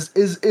 which is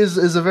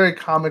a very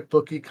comic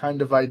booky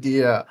kind of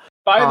idea.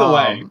 By the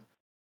way,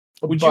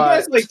 would you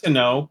guys like to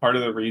know part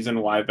of the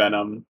reason why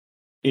Venom,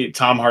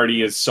 Tom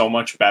Hardy is so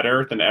much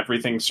better than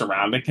everything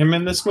surrounding him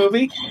in this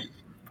movie?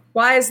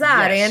 Why is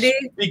that, Andy?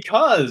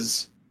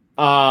 Because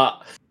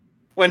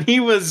when he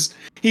was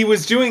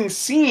doing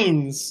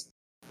scenes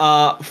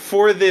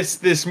for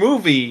this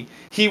movie,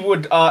 he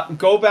would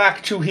go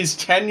back to his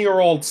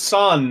 10-year-old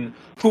son,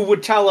 who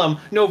would tell him,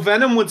 no,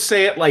 Venom would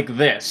say it like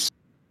this.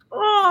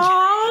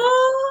 Aww.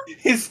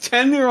 His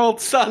 10-year-old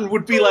son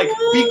would be like,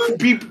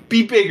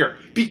 be bigger,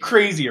 be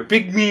crazier,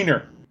 be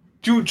meaner.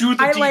 Do the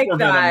I deeper like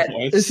that.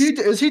 Venom voice. Is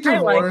he divorced? I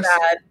like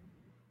that.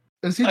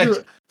 Is he?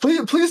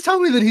 Please tell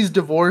me that he's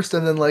divorced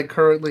and then like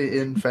currently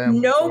in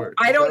family. No, court.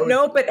 I don't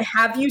know. But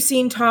have you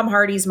seen Tom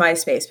Hardy's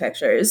MySpace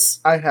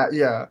pictures? I have.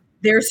 Yeah.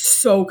 They're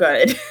so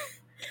good.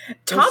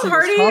 Tom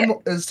Hardy.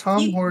 Is Tom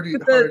he- Hardy?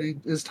 with the- Hardy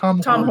is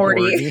Tom Tom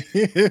Hardy?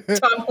 Hardy.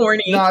 Tom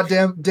Horny. Nah,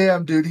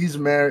 damn, dude, he's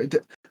married.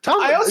 Tom,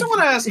 I also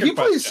want to ask. He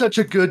plays such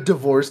a good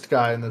divorced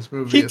guy in this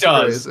movie. He It's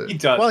does. crazy. He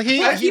does. Well, he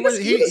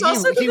was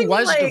also giving me,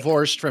 like-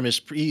 divorced from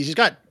his. He's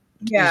got.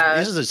 Yeah.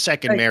 This is a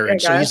second I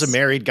marriage, so he's a guess.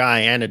 married guy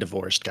and a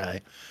divorced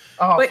guy.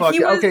 Oh But fuck he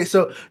yeah. was- Okay,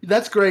 so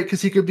that's great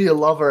because he could be a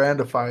lover and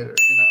a fighter.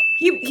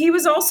 You know. He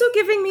was also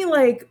giving me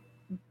like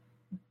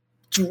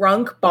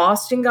drunk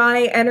Boston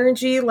guy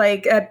energy.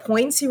 Like at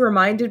points, he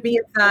reminded me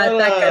of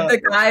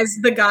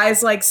the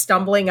guys like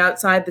stumbling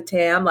outside the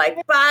TAM, like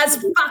 "Buzz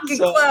fucking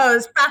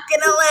clothes, fucking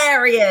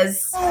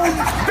hilarious."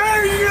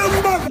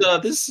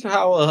 This is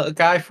how a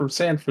guy from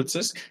San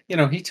Francisco,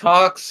 he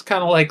talks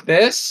kind of like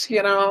this.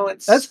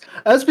 It's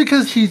That's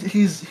because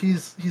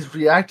he's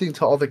reacting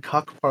to all the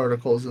cuck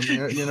particles in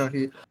there. You know,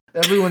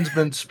 everyone's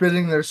been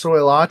spitting their soy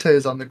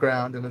lattes on the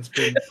ground, and it's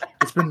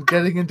been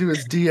getting into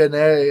his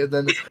DNA, and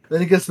then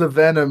he gets the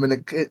venom, and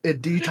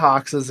it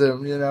detoxes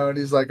him. You know, and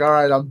he's like, "All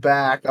right, I'm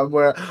back. I'm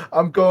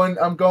going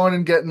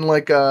and getting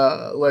like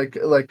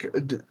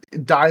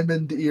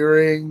diamond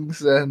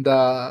earrings and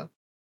a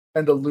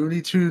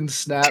Looney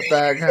Tunes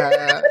snapback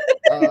hat."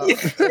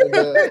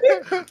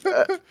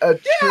 A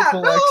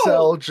triple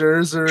XL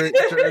jersey.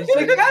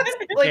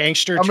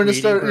 Gangster I'm gonna Tweety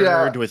start-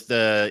 Bird with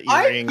the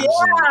earrings.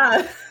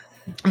 Yeah.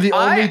 The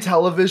only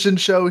television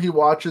show he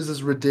watches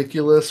is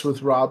Ridiculous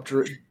with Rob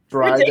Brydek or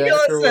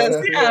Ridiculousness,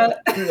 whatever.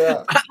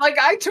 yeah. like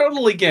I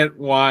totally get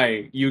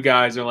why you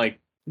guys are like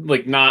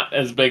not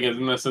as big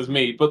in this as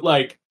me, but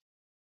like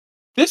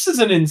this is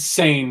an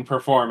insane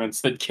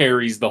performance that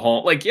carries the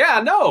whole. Like,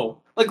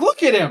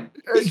 look at him.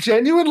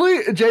 Genuinely.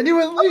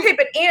 Okay,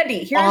 but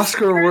Andy,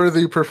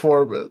 Oscar-worthy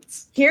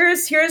performance.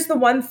 Here's the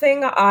one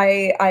thing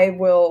I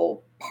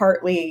will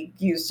partly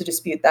use to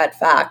dispute that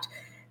fact.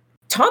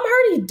 Tom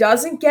Hardy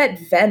doesn't get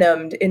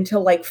venomed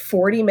until like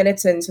 40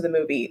 minutes into the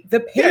movie. The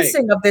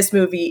pacing of this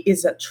movie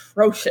is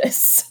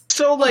atrocious.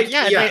 So, like,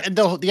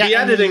 the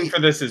editing for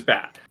this is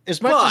bad.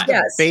 As much as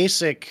the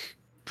basic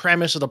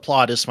premise of the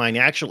plot is fine, the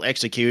actual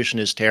execution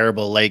is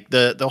terrible. Like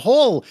the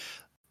whole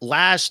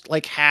last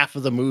like half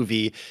of the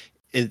movie,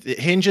 it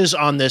hinges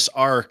on this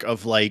arc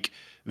of like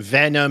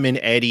Venom and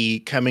Eddie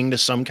coming to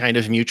some kind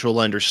of mutual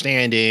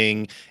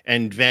understanding,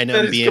 and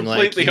Venom being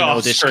like,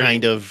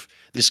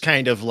 this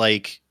kind of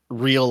like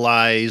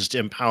realized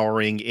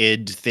empowering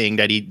id thing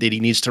that he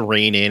needs to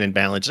rein in and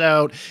balance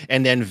out,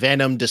 and then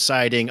Venom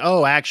deciding,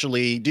 oh,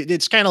 actually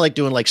it's kind of like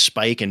doing like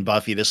Spike and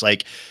Buffy, this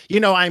like,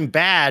 I'm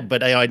bad,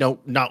 but I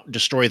don't not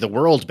destroy the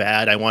world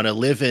bad, I want to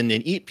live in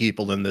and eat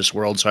people in this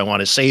world, so I want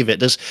to save it.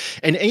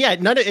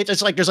 None of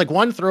it's like there's like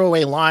one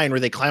throwaway line where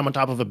they climb on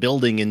top of a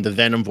building and the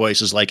Venom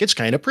voice is like, it's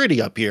kind of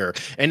pretty up here,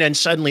 and then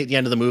suddenly at the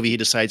end of the movie he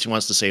decides he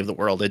wants to save the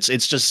world. It's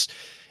just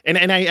and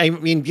I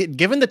mean,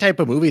 given the type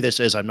of movie this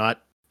is, I'm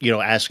not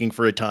asking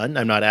for a ton.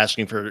 I'm not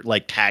asking for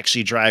like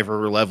Taxi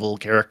Driver level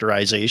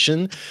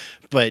characterization,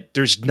 but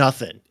there's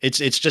nothing. It's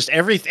just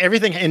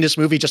everything in this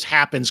movie just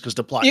happens because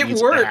the plot needs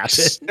to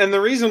happen. And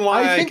the reason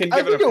why I think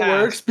it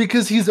works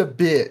because he's a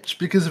bitch.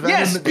 Because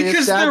Venom, they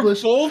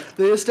established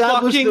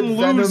fucking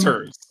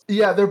losers.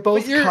 Yeah, they're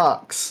both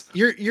cucks.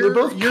 They're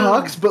both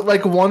cucks, but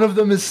like one of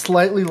them is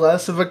slightly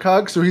less of a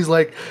cuck. So he's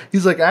like,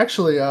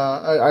 actually,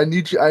 I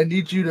need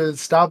you to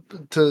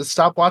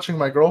stop watching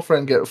my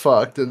girlfriend get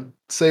fucked and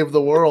save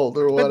the world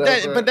or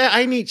whatever. But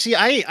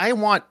I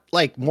want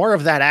like more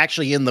of that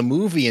actually in the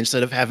movie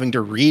instead of having to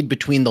read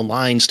between the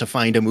lines to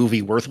find a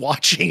movie worth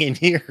watching in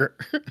here.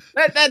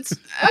 That's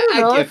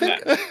I get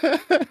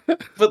that.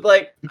 But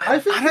like I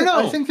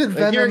think that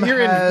Venom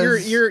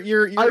you're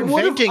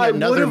inventing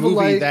another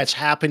movie that's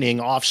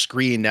happening off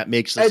screen that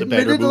makes this a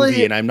better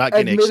movie, and I'm not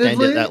going to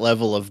extend it that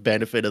level of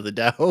benefit of the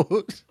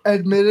doubt.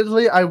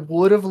 Admittedly, I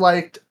would have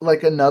liked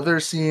like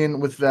another scene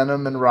with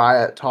Venom and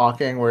Riot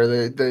talking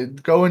where they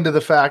go into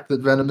the fact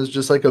that Venom is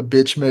just like a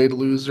bitch-made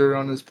loser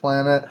on his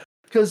planet,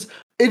 because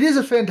it is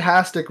a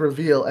fantastic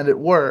reveal and it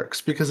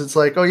works because it's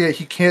like, oh yeah,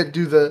 he can't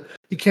do the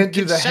hand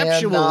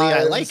conceptually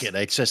I like it.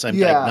 It's just I'm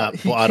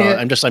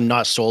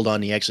not sold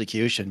on the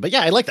execution. But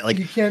yeah, I like that. Like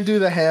he can't do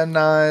the hand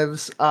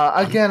knives.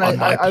 Again,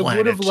 I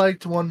would have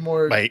liked one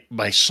more.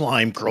 My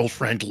slime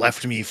girlfriend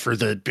left me for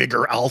the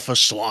bigger alpha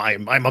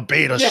slime. I'm a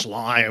beta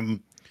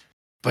slime.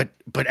 But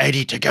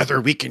Eddie, together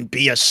we can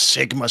be a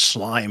Sigma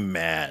slime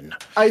man.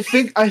 I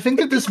think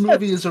that this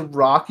movie is a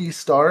rocky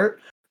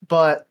start,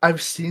 but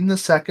I've seen the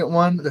second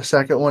one. The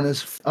second one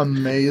is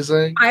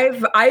amazing.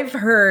 I've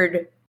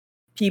heard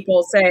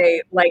people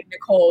say, like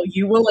Nicole,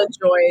 you will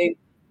enjoy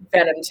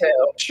Venom 2.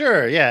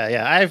 Sure,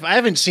 yeah. I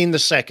haven't seen the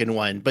second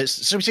one, but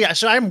so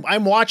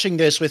I'm watching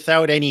this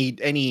without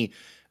any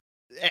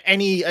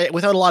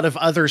without a lot of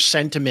other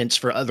sentiments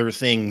for other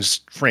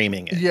things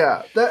framing it.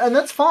 Yeah, and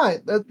that's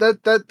fine.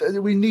 That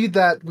we need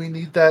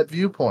that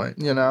viewpoint,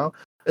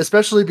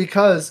 especially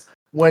because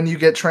when you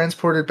get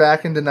transported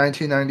back into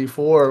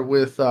 1994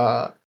 with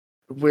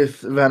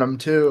Venom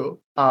 2,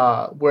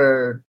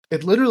 where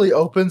It literally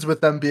opens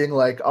with them being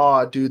like,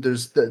 "Oh, dude,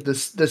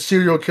 the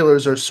serial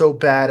killers are so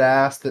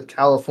badass that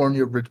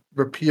California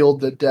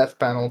repealed the death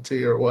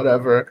penalty or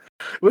whatever,"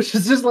 which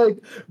is just like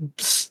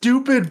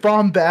stupid,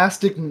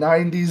 bombastic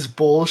 '90s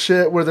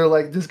bullshit. Where they're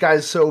like, "This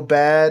guy's so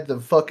bad, the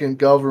fucking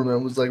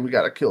government was like, we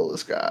gotta kill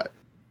this guy."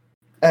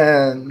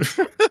 And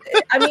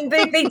I mean,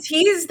 they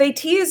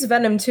tease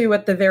Venom 2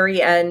 at the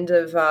very end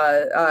of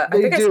I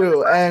they think I saw the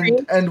do, first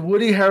screen. and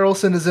Woody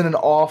Harrelson is in an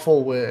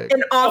awful wig.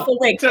 An awful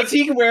wig. Does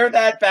he wear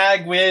that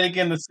bag wig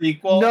in the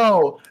sequel?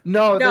 No,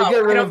 No, they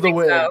get rid I of don't the think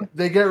wig. so.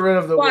 They get rid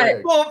of the But-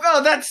 wig. Well,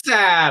 no, that's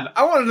sad.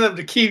 I wanted them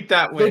to keep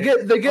that wig.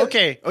 They get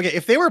Okay.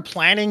 If they were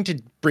planning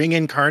to bring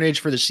in Carnage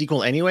for the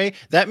sequel anyway,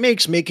 that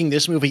makes making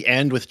this movie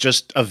end with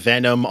just a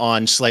Venom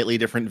on slightly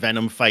different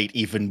Venom fight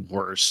even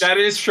worse. That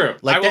is true.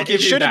 I will Like give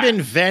it you should have that.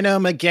 been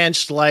Venom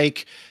against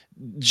like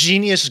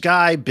genius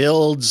guy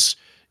builds.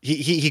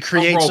 He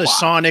creates a robot.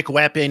 sonic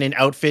weapon and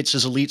outfits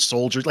his elite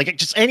soldiers. Like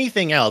just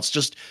anything else.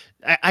 Just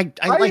I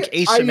like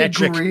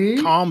asymmetric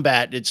agree.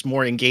 combat. It's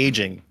more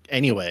engaging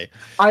anyway.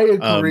 I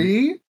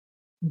agree,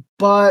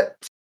 but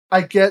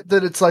I get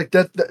that it's like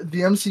that.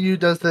 The MCU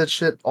does that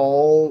shit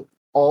all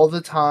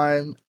the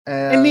time,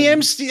 And the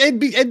MC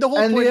and the whole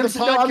and point the of the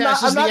MC no, I'm podcast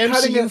not- is I'm the not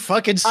cutting MCU it.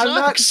 fucking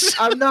sucks.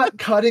 I'm not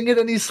cutting it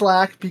any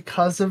slack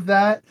because of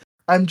that.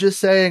 I'm just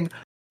saying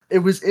it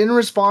was in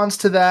response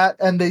to that,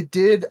 and they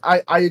did.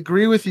 I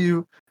agree with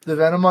you. The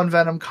Venom on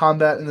Venom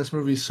combat in this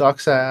movie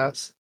sucks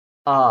ass.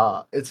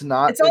 It's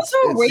not. It's also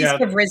a waste yeah,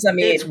 of Riz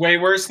Ahmed. It's way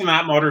worse than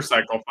that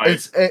motorcycle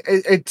fight.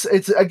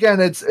 It's again.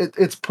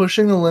 It's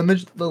pushing the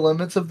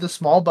limits of the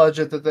small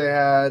budget that they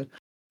had.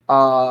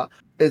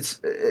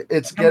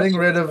 It's getting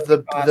rid of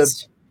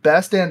the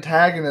best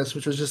antagonist,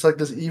 which was just like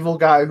this evil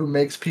guy who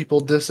makes people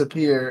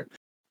disappear.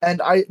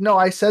 And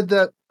I said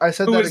that Who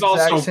that is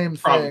exact also same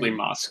probably thing.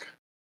 Musk.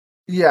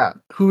 Yeah,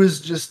 who is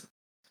just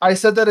I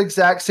said that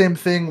exact same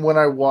thing when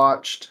I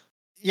watched.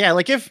 Yeah,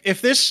 like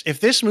if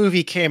this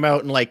movie came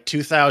out in like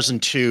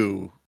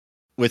 2002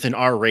 with an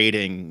R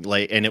rating,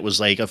 like, and it was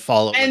like a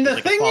follow, And the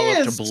like thing a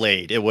follow-up is, to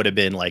Blade, it would have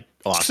been like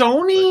awesome.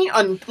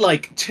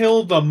 Sony,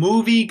 till the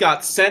movie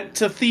got sent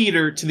to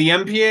theater to the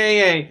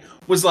MPAA,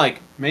 was like,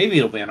 maybe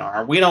it'll be an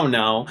R. We don't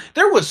know.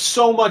 There was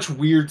so much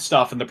weird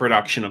stuff in the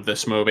production of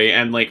this movie,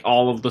 and like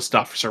all of the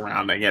stuff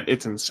surrounding it.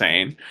 It's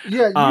insane.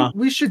 Yeah,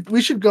 we should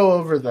go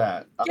over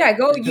that. Yeah,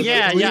 go. Because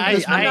Yeah, I believe yeah,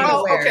 this movie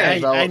has been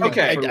in development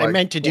okay. for, I like,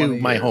 meant to do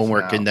 20 my years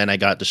homework now. and then I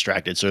got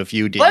distracted. So if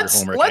you did your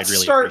homework, I'd Let's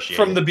really start appreciate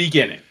from it. the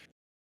beginning.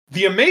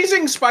 The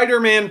Amazing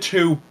Spider-Man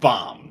 2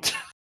 bombed.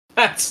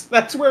 That's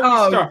where we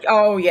start.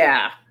 Oh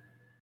yeah.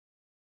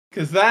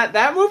 Because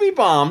that movie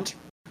bombed,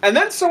 and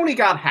then Sony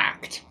got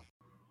hacked.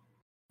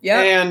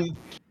 Yeah. And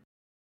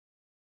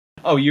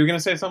you were gonna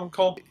say something,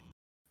 Cole?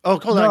 Oh,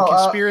 hold No, on,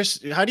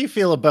 conspiracy. How do you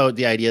feel about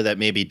the idea that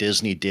maybe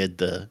Disney did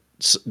the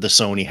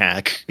Sony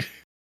hack?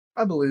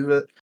 I believe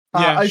it.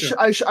 Yeah, sure.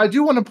 I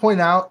do want to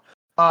point out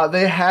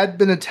they had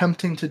been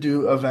attempting to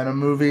do a Venom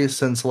movie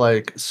since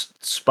like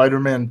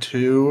Spider-Man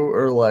 2,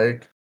 or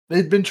like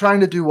they'd been trying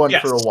to do one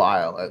Yes. for a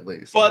while at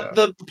least. But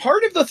yeah. the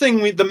part of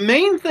the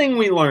main thing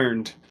we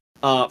learned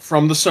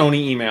from the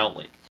Sony email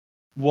leak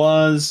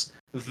was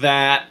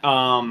that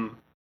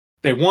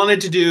they wanted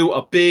to do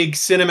a big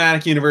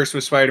cinematic universe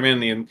with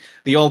Spider-Man,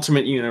 the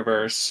Ultimate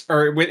Universe,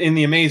 or within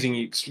the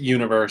Amazing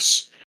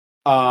Universe.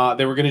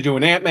 They were going to do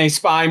an Aunt May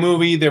spy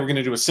movie. They were going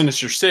to do a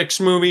Sinister Six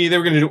movie. They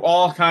were going to do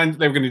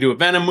They were going to do a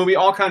Venom movie.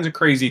 All kinds of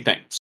crazy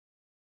things.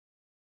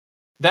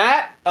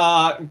 That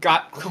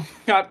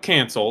got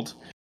canceled.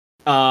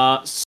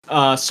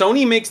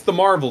 Sony makes the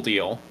Marvel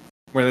deal,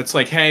 where it's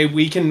like, hey,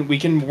 we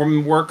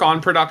can work on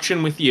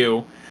production with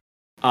you,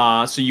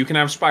 so you can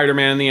have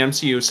Spider-Man in the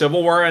MCU,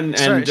 Civil War, and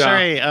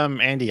sorry,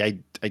 Andy, I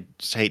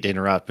just hate to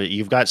interrupt, but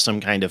you've got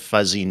some kind of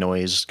fuzzy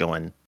noise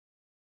going,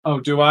 oh,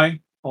 do I?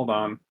 Hold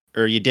on.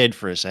 or you did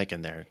for a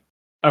second there.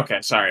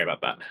 Okay, sorry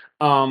about that.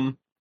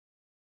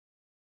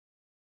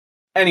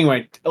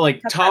 Anyway,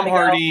 like Cut Tom that to go.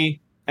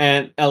 Hardy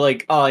and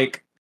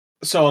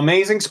so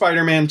Amazing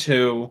Spider-Man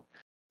 2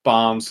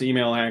 bombs, the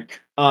email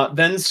hack.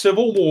 Then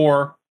Civil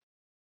War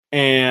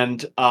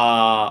and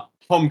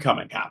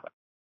Homecoming happened.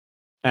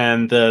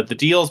 And the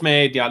deal's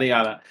made, yada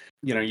yada.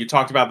 You know, you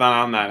talked about that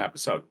on that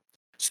episode.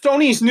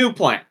 Sony's new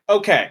plan.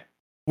 Okay,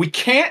 we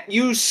can't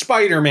use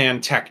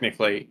Spider-Man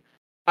technically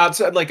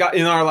outside, like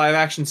in our live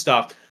action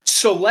stuff.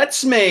 So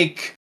let's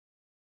make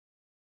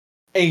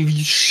a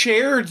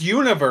shared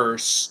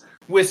universe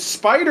with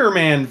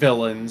Spider-Man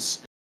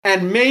villains,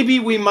 and maybe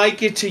we might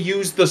get to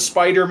use the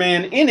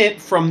Spider-Man in it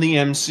from the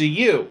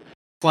MCU,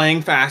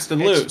 playing fast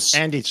and loose.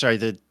 Andy, sorry,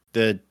 the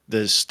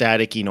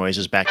staticky noise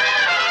is back.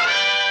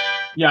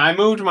 Yeah, I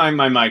moved my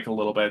mic a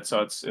little bit,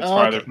 so it's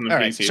farther Okay. from the All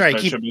right. PC. Sorry,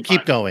 but it should be keep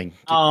fine. going.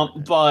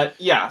 But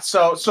yeah,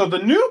 so the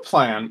new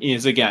plan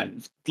is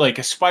again like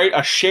a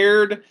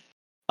shared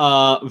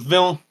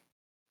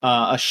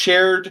a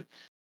shared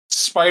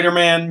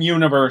Spider-Man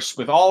universe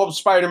with all of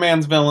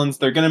Spider-Man's villains.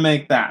 They're gonna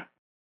make that.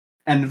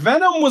 And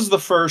Venom was the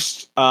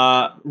first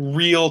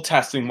real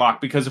testing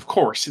block because, of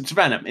course, it's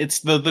Venom. It's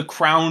the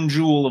crown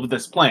jewel of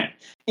this plan,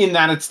 in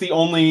that it's the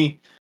only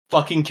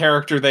fucking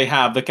character they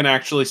have that can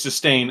actually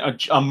sustain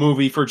a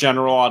movie for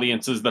general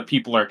audiences that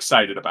people are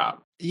excited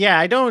about. Yeah,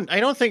 I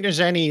don't think there's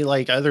any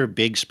like other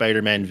big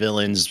Spider-Man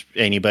villains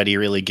anybody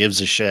really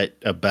gives a shit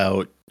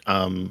about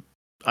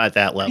at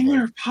that level. I mean,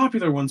 there are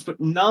popular ones, but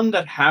none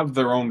that have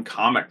their own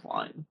comic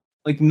line.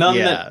 Like none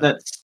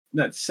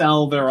that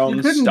sell their own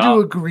You couldn't stuff. do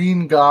a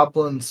Green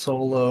Goblin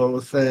solo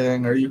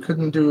thing, or you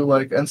couldn't do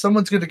like, and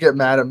someone's gonna get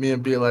mad at me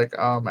and be like,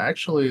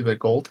 actually the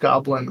Gold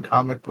Goblin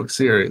comic book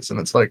series, and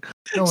it's like,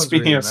 no one's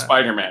Speaking of that.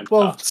 Spider-Man,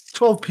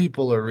 12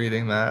 people are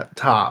reading that,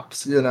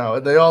 tops, you know,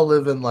 and they all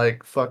live in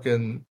like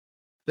fucking,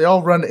 they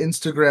all run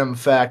Instagram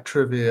fact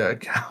trivia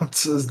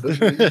accounts as they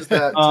use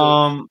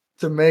that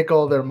to make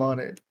all their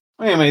money.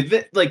 Anyway,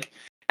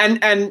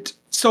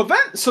 so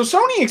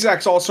Sony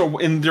execs also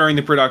during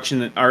the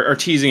production are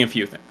teasing a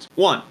few things.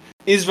 One,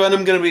 is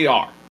Venom going to be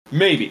R?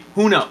 Maybe.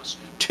 Who knows?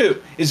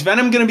 Two, is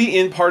Venom going to be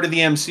in part of the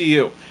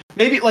MCU?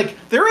 Maybe. Like,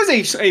 there is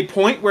a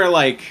point where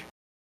like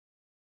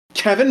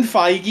Kevin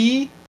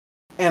Feige,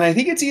 and I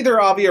think it's either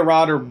Avi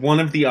Arad or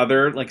one of the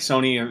other like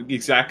Sony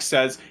execs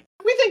says,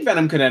 we think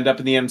Venom could end up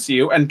in the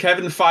MCU, and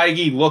Kevin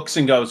Feige looks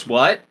and goes,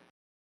 what?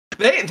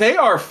 They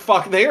are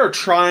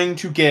trying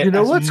to get. You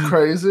know what's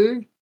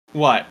crazy?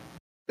 What?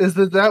 Is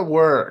that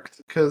worked?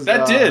 Because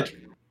that did.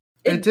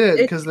 It did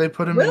because they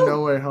put him in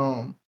No Way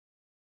Home.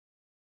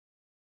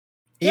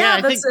 Yeah,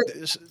 I think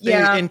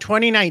in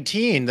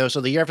 2019, though, so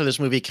the year after this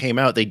movie came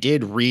out, they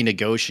did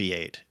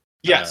renegotiate.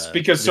 Yes,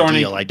 because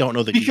Sony. Deal. I don't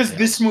know the because details.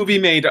 This movie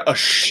made a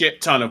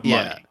shit ton of money.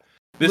 Yeah.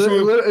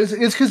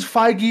 It's because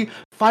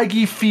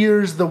Feige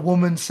fears the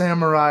woman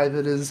samurai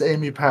that is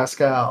Amy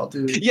Pascal,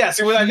 dude. Yes,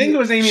 I think it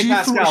was Amy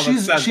Pascal that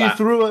said that.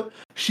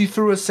 She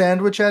threw a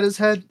sandwich at his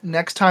head.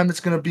 Next time, it's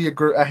going to be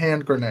a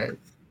hand grenade.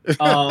 Can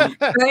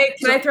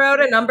I throw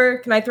out a number?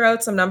 Can I throw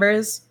out some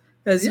numbers?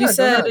 Because you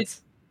said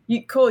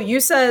you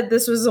said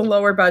this was a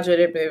lower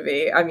budgeted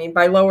movie. I mean,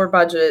 by lower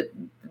budget,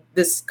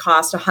 this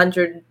cost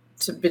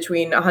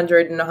between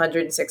 100 and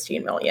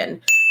 116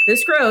 million.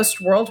 This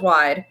grossed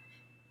worldwide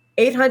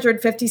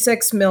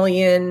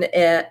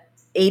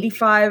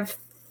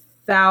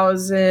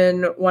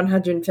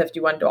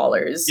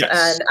 $856,085,151,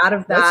 yes. and out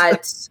of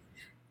that,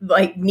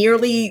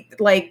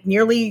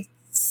 nearly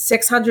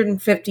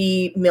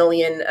 650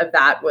 million of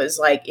that was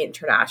like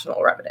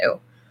international revenue.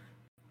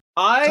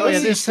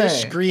 This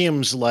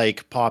screams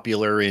like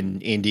popular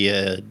in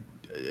India,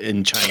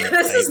 in China.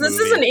 this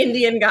is an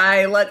Indian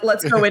guy.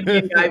 Let's go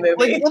Indian guy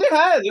movie. It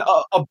had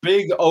a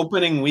big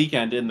opening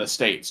weekend in the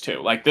States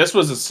too. Like this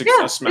was a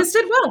success. Yeah, this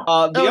did well.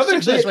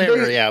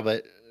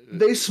 But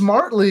they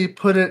smartly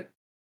put it,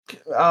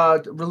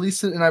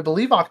 released it in, I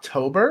believe,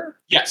 October.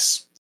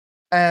 Yes.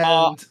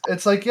 And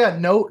it's like,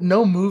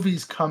 no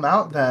movies come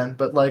out then,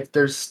 but like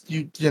there's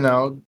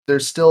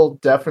there's still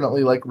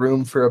definitely like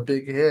room for a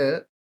big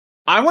hit.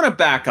 I want to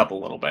back up a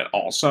little bit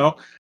also.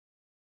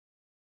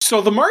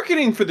 So the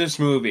marketing for this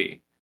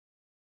movie,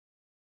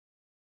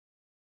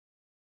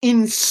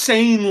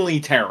 insanely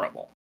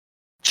terrible.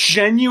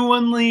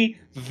 Genuinely,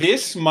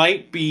 this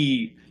might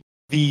be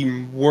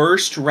the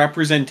worst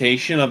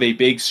representation of a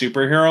big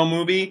superhero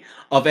movie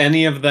of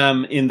any of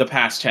them in the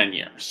past 10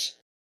 years.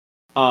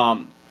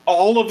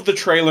 All of the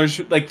trailers,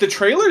 the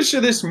trailers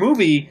to this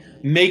movie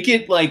make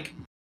it like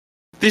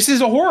this is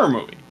a horror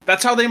movie.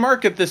 That's how they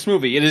market this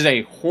movie. It is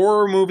a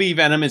horror movie.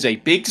 Venom is a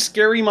big,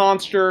 scary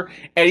monster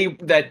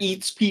that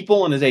eats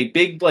people and is a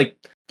big,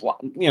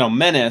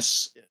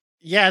 menace.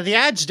 Yeah, the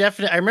ads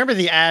definitely. I remember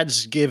the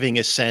ads giving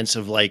a sense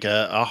of like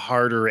a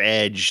harder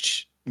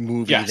edged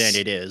movie than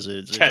it is.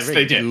 It's a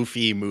very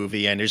goofy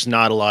movie, and there's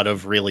not a lot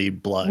of really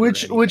blood.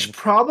 Which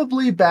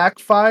probably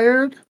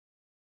backfired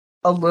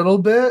a little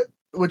bit.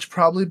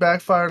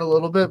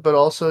 But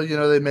also,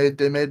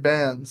 they made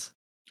bands.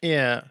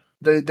 Yeah.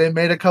 They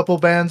made a couple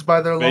bands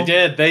by their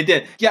logo. They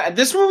did. Yeah,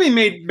 this movie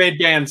made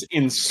bands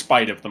in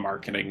spite of the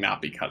marketing,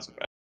 not because of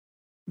it.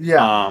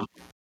 Yeah.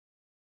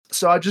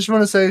 So I just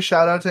want to say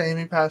shout out to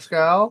Amy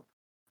Pascal.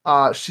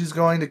 She's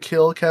going to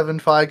kill Kevin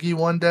Feige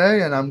one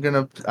day, and I'm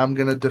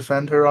gonna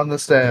defend her on the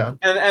stand.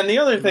 And the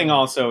other thing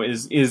also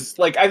is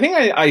like I think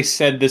I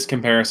said this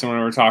comparison when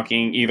we were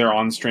talking either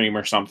on stream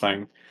or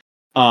something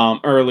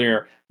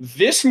earlier.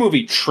 This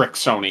movie tricked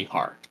Sony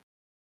hard.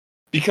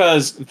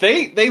 Because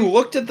they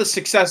looked at the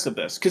success of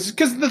this. Because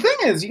the thing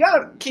is, you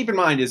gotta keep in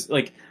mind is,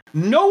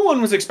 no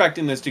one was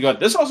expecting this to go.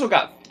 This also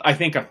got, I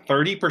think, a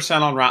 30%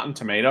 on Rotten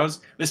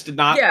Tomatoes. This did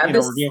not,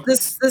 review.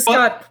 This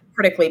got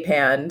critically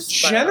panned.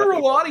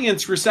 General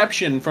audience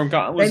reception from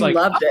was they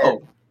loved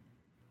it.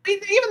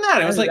 Even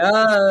that, it was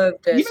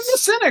even the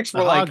cynics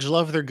were hogs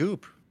love their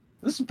goop.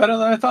 This is better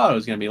than I thought it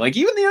was going to be.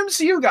 Even the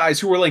MCU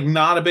guys who were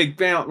not a big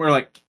fan were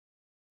like,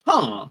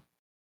 huh.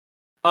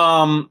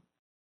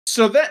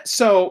 So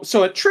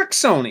it tricked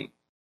Sony.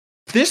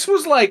 This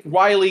was like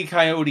Wile E.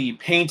 Coyote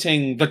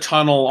painting the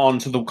tunnel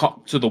onto the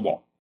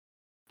wall.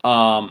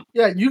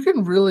 Yeah, you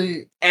can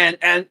really and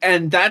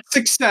that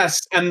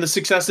success and the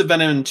success of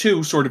Venom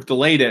 2 sort of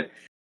delayed it.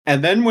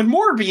 And then when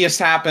Morbius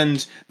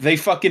happened, they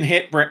fucking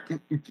hit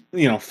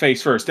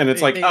face first, and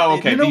it's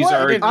okay, you know these what?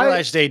 are. I didn't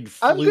realize they'd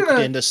I'm fluked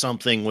gonna- into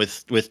something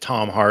with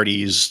Tom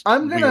Hardy's.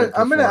 I'm gonna weird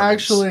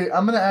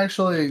performance.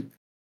 actually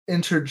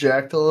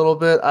interject a little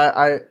bit.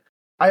 I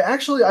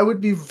would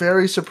be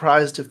very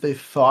surprised if they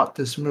thought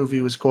this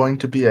movie was going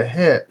to be a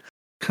hit,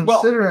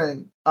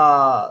 considering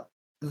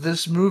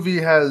this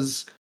movie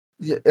has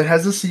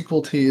a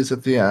sequel tease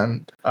at the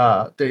end.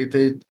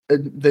 They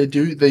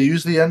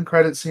use the end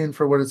credit scene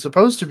for what it's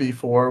supposed to be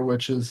for,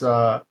 which is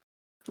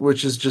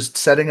just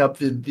setting up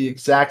the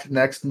exact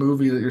next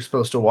movie that you're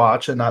supposed to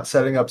watch, and not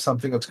setting up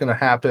something that's going to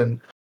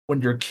happen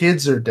when your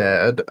kids are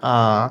dead.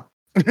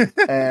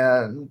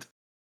 And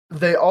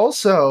they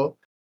also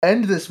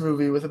end this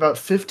movie with about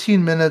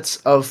 15 minutes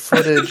of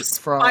footage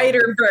from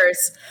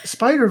Spider-Verse,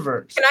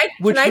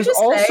 which was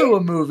also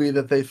a movie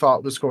that they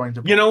thought was going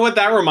to. You know what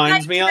that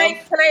reminds me of?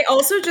 Can I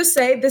also just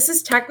say this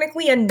is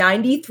technically a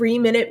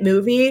 93-minute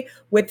movie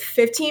with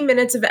 15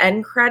 minutes of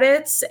end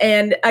credits,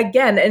 and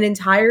again an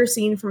entire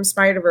scene from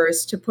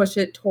Spider-Verse to push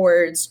it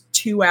towards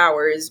 2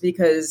 hours,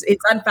 because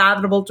it's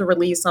unfathomable to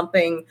release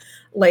something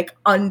like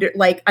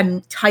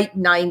a tight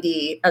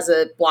 90 as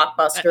a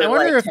blockbuster. I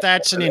wonder if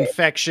that's an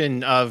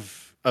infection of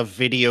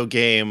video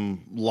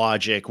game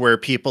logic, where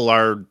people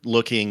are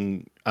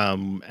looking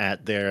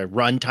at their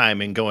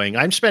runtime and going,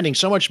 I'm spending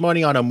so much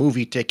money on a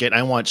movie ticket,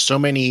 I want so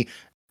many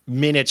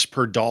minutes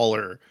per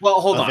dollar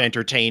of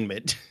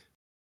entertainment.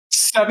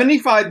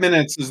 75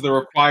 minutes is the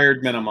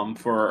required minimum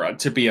for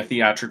to be a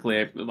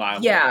theatrically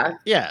viable. Yeah.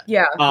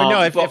 But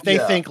no, if they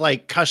think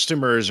like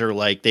customers are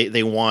like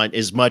they want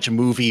as much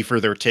movie for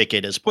their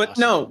ticket as possible.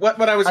 But no,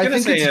 what I was going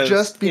to say it's is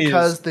just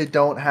because they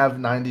don't have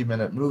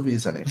 90-minute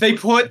movies anymore. They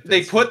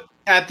put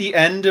at the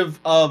end of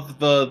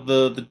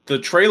the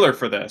trailer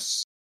for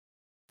this,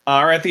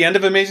 or at the end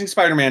of Amazing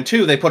Spider-Man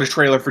 2, they put a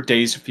trailer for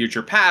Days of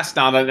Future Past,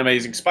 not an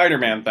Amazing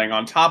Spider-Man thing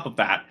on top of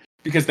that.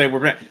 Because they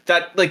were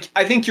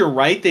I think you're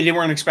right. They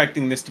weren't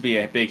expecting this to be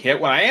a big hit.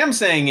 What I am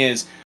saying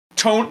is,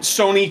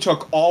 Sony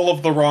took all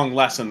of the wrong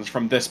lessons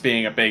from this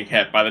being a big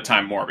hit by the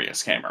time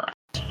Morbius came around.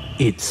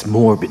 It's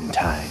Morbin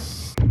time.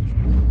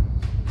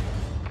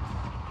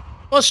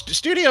 Well,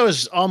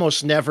 studios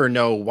almost never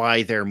know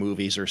why their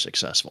movies are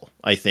successful.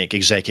 I think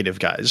executive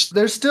guys.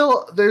 They're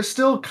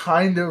still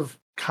kind of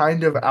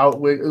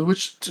outwit,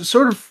 which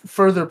sort of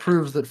further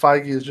proves that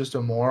Feige is just a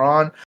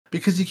moron,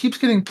 because he keeps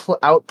getting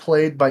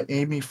outplayed by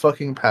Amy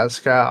fucking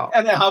Pascal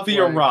and Avi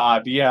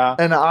Arad, yeah,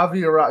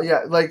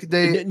 like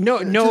they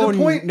known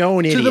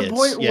idiots,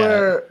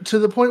 to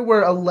the point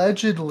where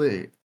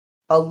allegedly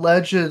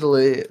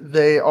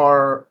they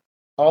are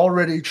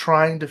already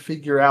trying to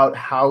figure out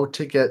how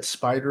to get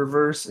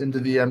Spider-Verse into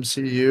the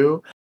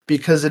MCU,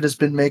 because it has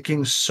been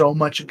making so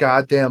much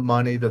goddamn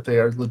money that they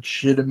are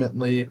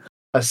legitimately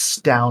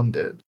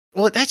astounded.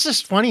 Well, that's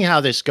just funny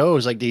how this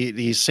goes. Like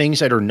these things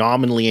that are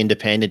nominally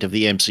independent of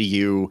the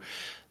MCU,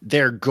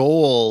 their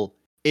goal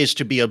is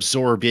to be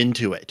absorbed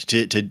into it.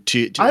 I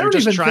don't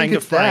even think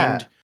it's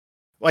that.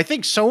 Well, I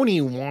think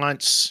Sony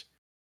wants,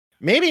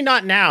 maybe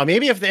not now.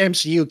 Maybe if the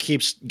MCU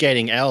keeps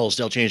getting L's,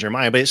 they'll change their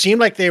mind. But it seemed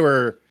like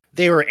they're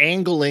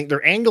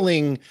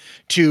angling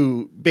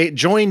to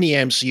join the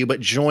MCU, but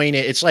join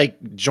it. It's like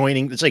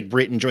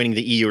Britain joining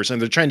the EU or something.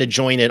 They're trying to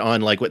join it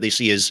on like what they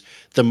see as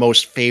the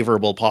most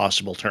favorable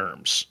possible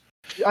terms.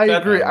 I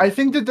agree. I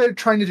think that they're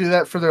trying to do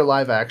that for their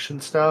live action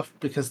stuff,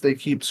 because they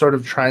keep sort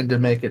of trying to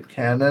make it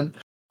canon.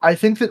 I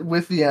think that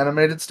with the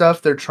animated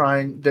stuff, they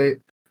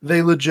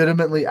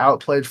legitimately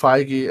outplayed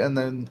Feige, and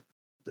then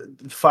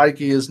Feige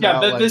is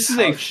now this is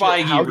a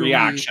Feige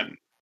reaction.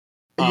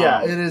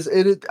 Yeah, it is.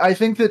 I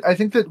think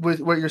that with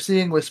what you're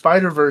seeing with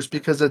Spider-Verse,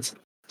 because it's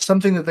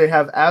something that they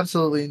have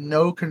absolutely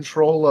no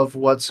control of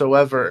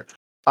whatsoever,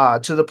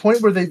 to the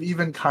point where they've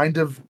even kind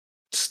of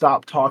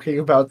stopped talking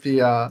about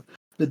the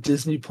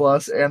Disney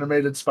Plus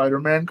animated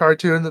Spider-Man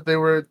cartoon that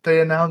they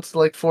announced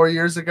like 4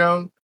 years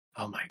ago.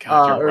 Oh my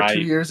god, you're right.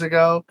 2 years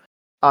ago.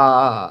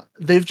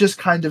 They've just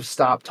kind of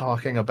stopped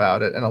talking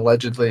about it, and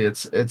allegedly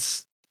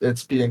it's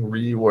being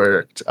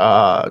reworked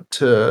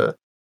to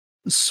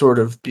sort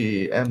of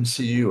be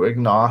MCU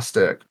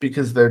agnostic,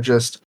 because they're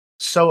just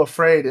so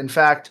afraid. In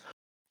fact,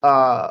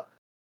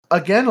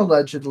 again,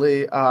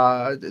 allegedly,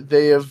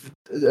 they have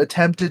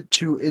attempted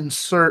to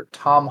insert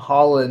Tom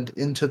Holland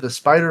into the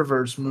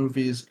Spider-Verse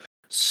movies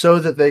so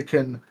that they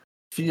can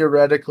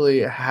theoretically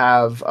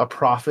have a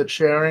profit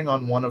sharing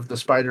on one of the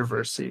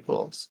Spider-Verse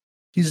sequels.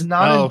 He's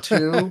not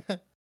in 2. Of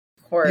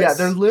course. Yeah,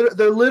 they're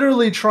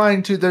literally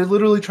trying to get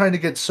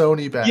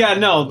Sony back. Yeah,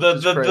 no,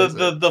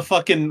 the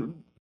fucking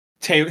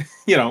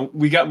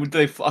we got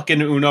the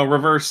fucking Uno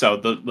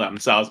Reverso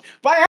themselves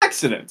by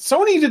accident.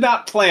 Sony did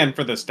not plan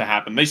for this to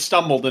happen. They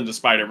stumbled into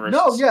Spider-Verse.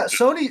 No, yeah,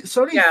 Sony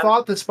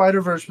thought that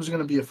Spider-Verse was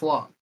going to be a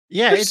flop.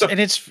 Yeah,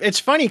 it's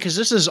funny because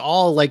this is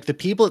all like the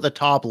people at the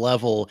top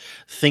level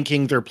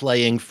thinking they're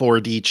playing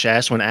 4D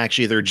chess when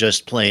actually they're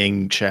just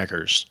playing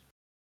checkers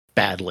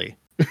badly.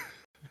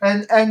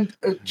 and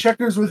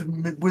checkers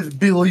with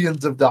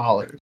billions of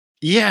dollars.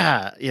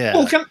 Yeah.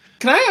 Well, can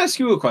I ask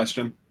you a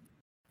question?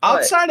 What?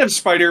 Outside of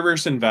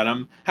Spider-Verse and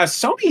Venom, has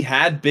Sony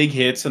had big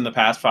hits in the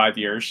past 5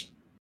 years?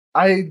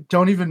 I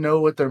don't even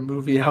know what their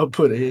movie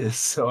output is,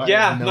 so I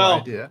have no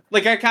idea.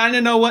 Like, I kind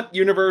of know what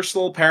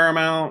Universal,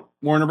 Paramount,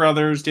 Warner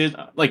Brothers did.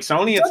 Like,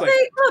 Sony, it's Don't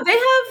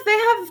they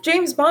have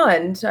James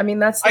Bond. I mean,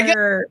 that's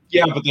their.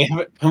 Yeah, but they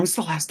haven't. When was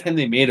the last time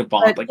they made a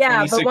Bond? But, Like,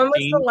 yeah, but when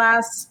was the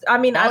last? I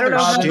mean, I don't know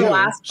Father when Stew. the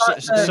last.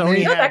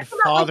 Sony no, that had came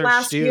out, like, Father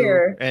last Stew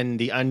year. and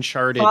the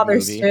Uncharted Father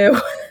movie.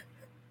 Stew.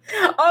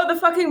 Oh, the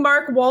fucking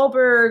Mark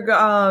Wahlberg.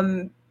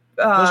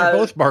 Those are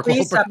both Mark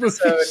Priest Wahlberg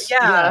episode. movies.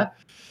 Yeah.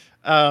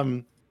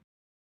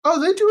 Oh,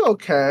 they do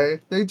okay.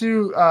 They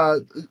do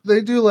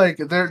like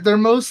they're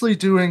mostly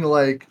doing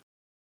like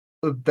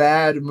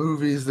bad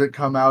movies that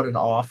come out in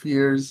off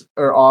years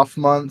or off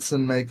months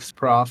and makes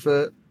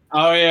profit.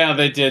 Oh yeah,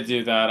 they did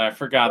do that. I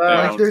forgot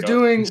that. Like they're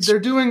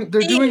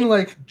doing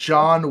like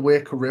John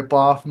Wick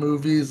ripoff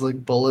movies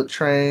like Bullet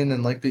Train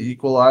and like The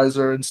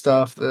Equalizer and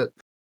stuff that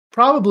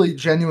probably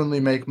genuinely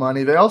make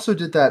money. They also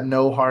did that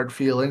No Hard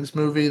Feelings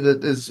movie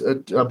that is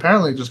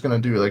apparently just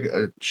going to do like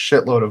a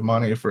shitload of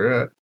money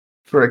for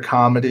a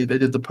comedy. They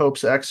did The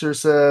Pope's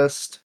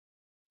Exorcist.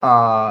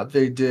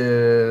 They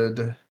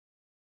did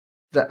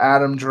the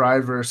Adam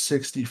Driver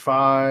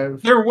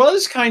 65. There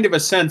was kind of a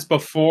sense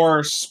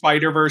before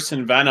Spider-Verse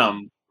and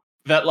Venom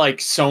that like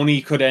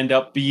Sony could end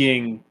up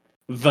being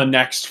the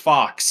next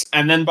Fox.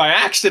 And then by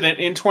accident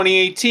in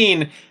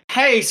 2018,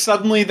 hey,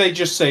 suddenly they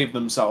just saved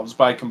themselves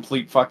by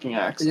complete fucking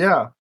accident.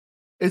 Yeah.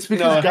 It's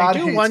because God I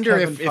do hates wonder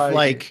Kevin if Feige.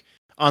 like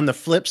on the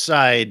flip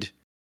side,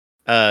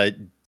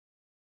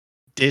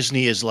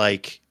 Disney is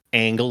like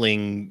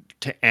angling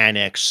to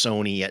annex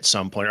Sony at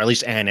some point, or at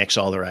least annex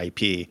all their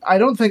IP. I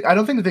don't think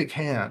they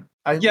can.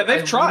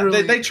 They've tried.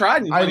 They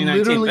tried in 2019. I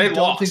literally they don't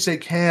lost. think they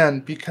can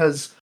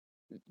because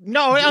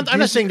No, I'm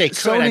not saying they could.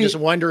 Sony, I just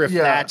wonder if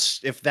yeah.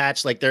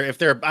 that's like if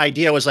their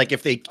idea was like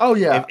if they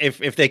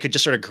if they could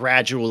just sort of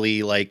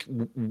gradually like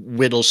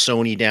whittle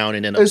Sony down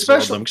and then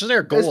absorb them because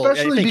their goal,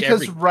 especially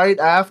because right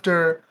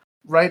after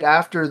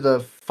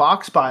the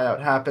Fox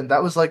buyout happened,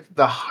 that was like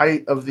the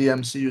height of the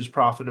MCU's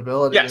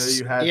profitability. Yes.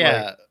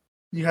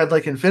 You had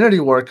like Infinity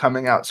War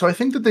coming out, so I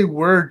think that they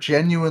were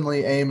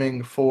genuinely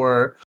aiming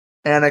for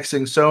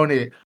annexing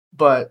Sony.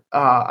 But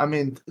I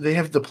mean, they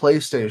have the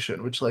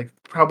PlayStation, which like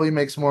probably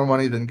makes more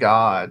money than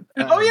God.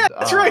 Oh yeah,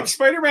 that's right.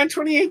 Spider-Man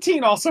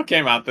 2018 also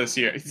came out this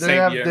year. They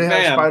have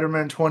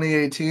Spider-Man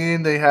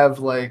 2018. They have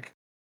like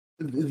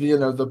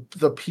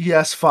the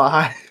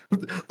PS5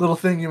 little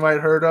thing you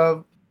might heard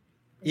of.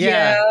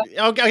 Yeah.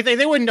 Okay,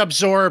 they wouldn't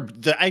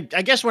absorb the. I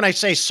guess when I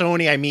say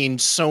Sony, I mean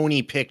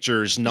Sony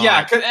Pictures,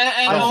 not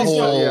and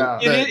also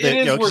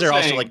because they're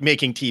also like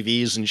making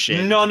TVs and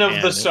shit. None of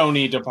the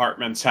Sony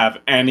departments have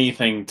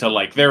anything to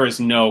like. There is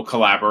no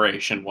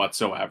collaboration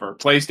whatsoever.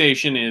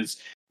 PlayStation is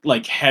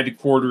like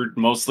headquartered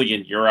mostly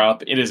in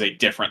Europe. It is a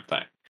different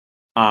thing.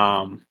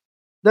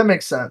 That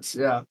makes sense.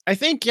 Yeah, I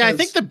think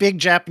the big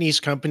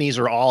Japanese companies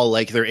are all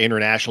like their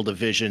international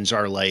divisions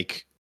are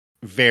like.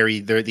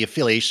 The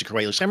affiliation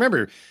quite. I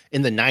remember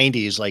in the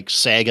 90s, like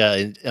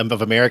Sega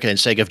of America and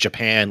Sega of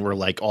Japan were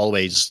like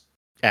always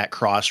at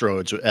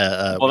crossroads.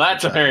 Well,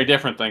 that's a very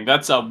different thing.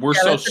 That's we're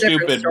so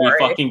stupid we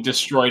fucking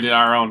destroyed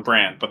our own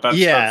brand. But that's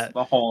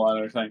the whole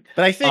other thing.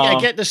 But I think I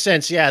get the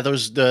sense,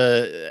 those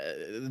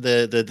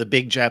the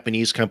big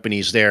Japanese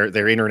companies,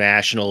 their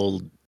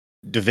international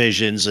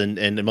divisions and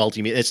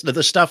multimedia. It's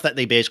the stuff that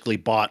they basically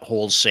bought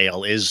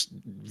wholesale is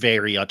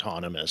very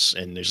autonomous,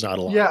 and there's not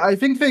a lot. Yeah, I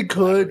think they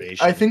could.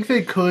 I think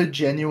they could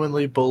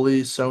genuinely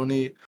bully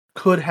Sony.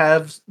 Could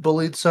have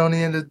bullied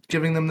Sony into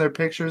giving them their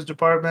pictures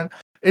department.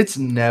 It's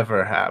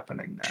never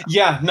happening now.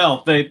 Yeah,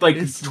 no, they like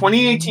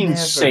 2018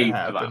 saved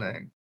happening.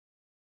 them.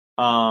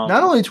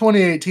 Not only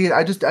 2018.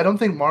 I don't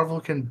think Marvel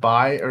can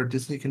buy or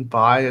Disney can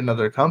buy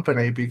another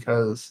company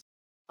because.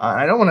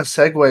 I don't want to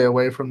segue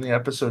away from the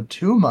episode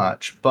too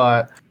much,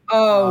 but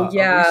a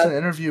recent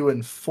interview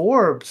in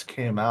Forbes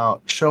came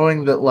out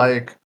showing that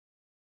like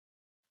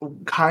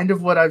kind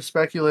of what I've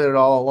speculated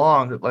all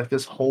along, that like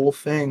this whole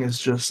thing is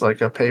just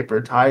like a paper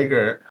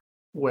tiger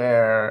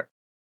where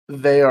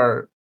they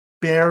are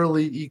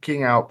barely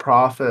eking out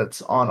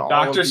profits on all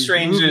Doctor of these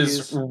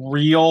Strange's movies.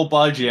 real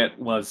budget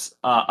was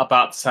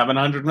about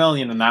 $700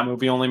 million, and that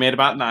movie only made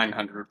about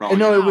 $900 million.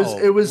 No,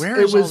 it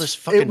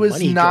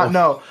was not.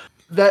 No.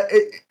 That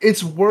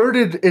it's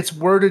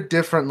worded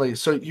differently.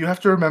 So you have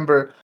to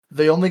remember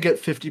they only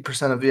get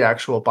 50% of the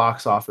actual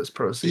box office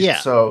proceeds. Yeah.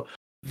 So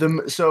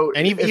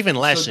even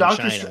less in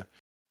China.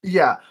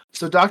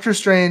 So Doctor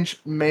Strange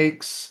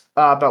makes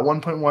about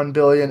 1.1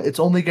 billion. It's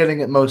only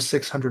getting at most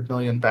 600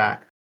 million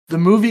back. The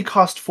movie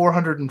cost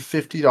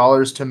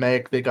 $450 to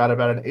make. They got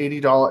about an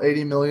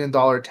 $80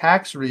 million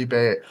tax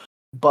rebate,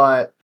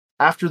 but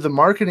after the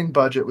marketing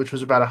budget, which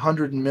was about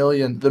 $100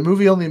 million, the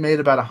movie only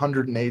made about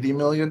 $180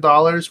 million,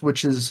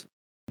 which is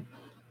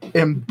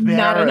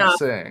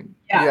embarrassing.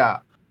 Yeah.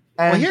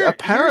 And here's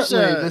apparently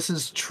this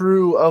is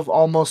true of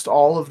almost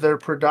all of their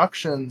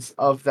productions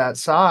of that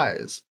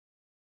size.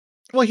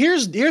 Well,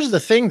 here's the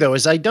thing though,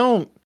 is I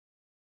don't.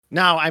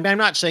 Now, I'm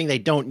not saying they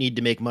don't need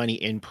to make money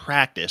in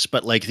practice,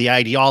 but like the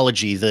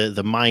ideology, the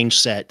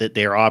mindset that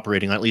they're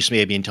operating on, at least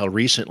maybe until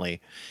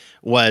recently,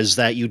 was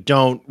that you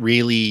don't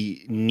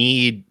really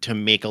need to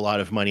make a lot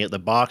of money at the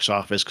box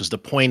office because the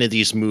point of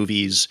these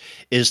movies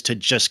is to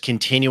just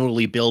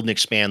continually build and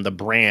expand the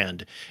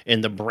brand.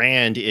 And the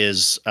brand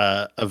is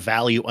a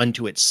value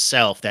unto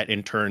itself that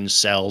in turn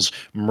sells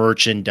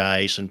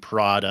merchandise and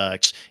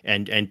products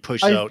and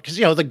pushes out. Because,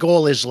 the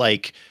goal is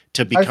like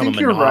to become a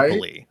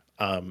monopoly.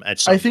 Right. At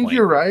some point.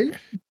 You're right,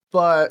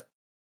 but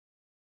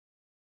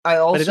I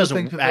also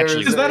think that actually,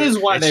 because that is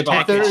why they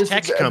bought it's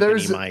tech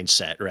company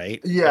mindset,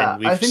 right? Yeah,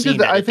 and we've seen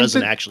that it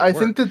doesn't actually work. I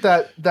think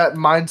that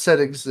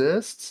mindset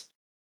exists,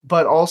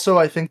 but also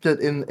I think that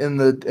in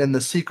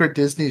the secret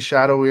Disney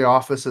shadowy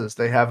offices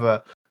they have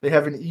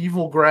an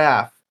evil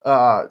graph,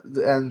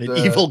 an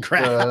evil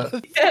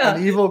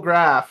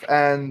graph,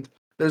 and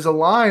there's a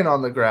line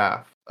on the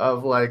graph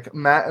of like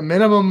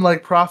minimum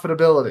like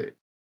profitability.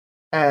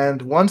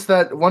 And once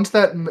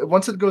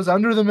it goes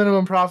under the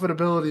minimum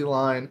profitability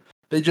line,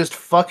 they just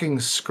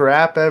fucking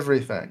scrap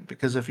everything.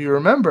 Because if you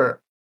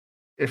remember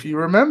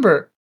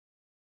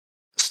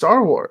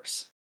Star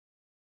Wars,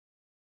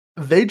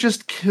 they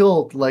just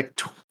killed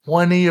like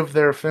 20 of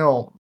their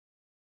films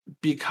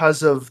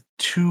because of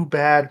 2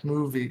 bad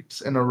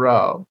movies in a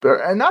row.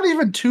 And not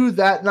even 2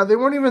 that, no, they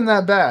weren't even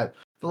that bad.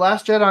 The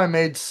Last Jedi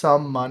made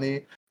some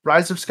money.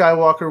 Rise of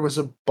Skywalker was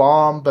a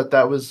bomb, but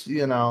that was,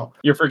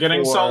 You're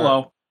forgetting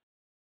Solo.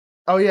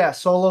 Oh yeah,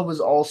 Solo was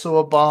also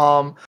a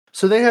bomb.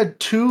 So they had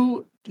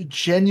 2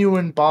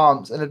 genuine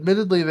bombs, and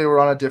admittedly they were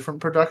on a different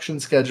production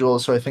schedule.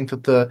 So I think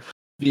that the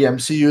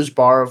MCU's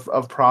bar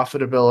of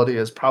profitability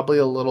is probably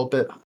a little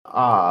bit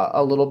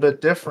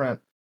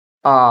different.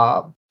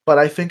 But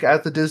I think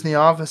at the Disney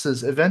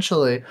offices,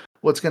 eventually,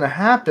 what's going to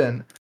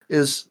happen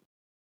is,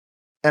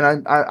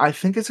 and I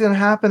think it's going to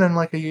happen in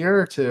like a year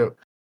or two.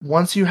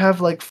 Once you have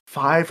like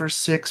 5 or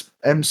 6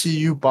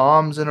 MCU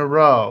bombs in a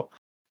row,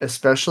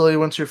 especially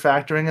once you're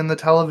factoring in the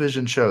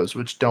television shows,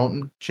 which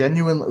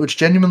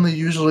genuinely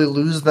usually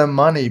lose them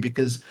money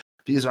because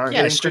these aren't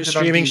getting printed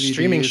on DVDs.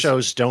 Streaming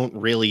shows don't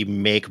really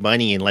make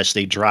money unless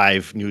they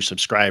drive new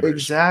subscribers.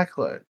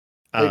 Exactly.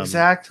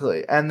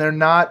 And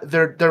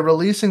they're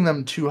releasing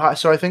them too high.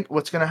 So I think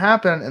what's going to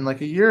happen in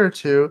like a year or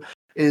two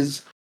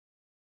is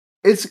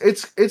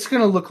it's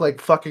going to look like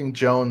fucking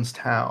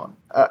Jonestown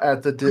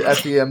at the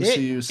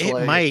MCU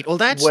slate. It might. Well,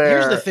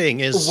 here's the thing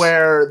is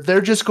where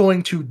they're just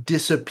going to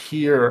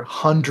disappear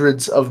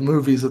hundreds of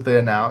movies that they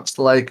announced.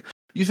 Like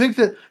you think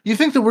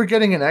that we're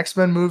getting an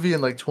X-Men movie in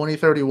like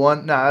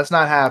 2031? Nah, that's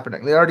not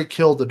happening. They already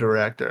killed the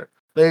director.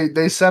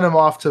 They sent him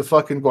off to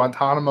fucking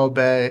Guantanamo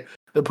Bay.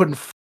 They're putting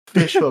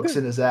fish hooks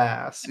in his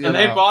ass. And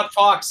they bought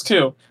Fox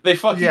too. They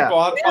fucking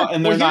bought Fox,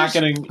 and they're not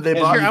getting. They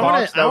bought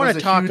Fox. I want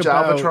to talk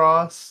about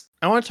albatross.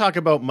 I want to talk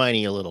about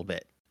money a little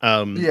bit.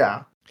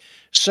 Yeah.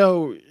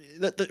 So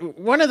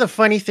one of the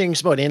funny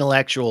things about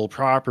intellectual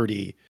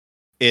property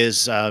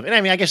is, and I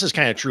mean, I guess it's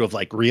kind of true of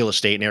like real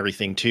estate and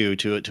everything too,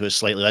 to a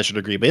slightly lesser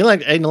degree,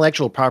 but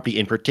intellectual property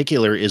in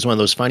particular is one of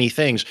those funny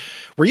things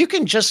where you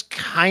can just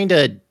kind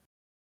of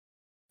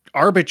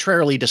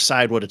arbitrarily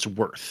decide what it's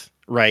worth.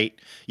 Right.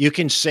 You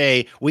can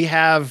say we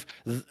have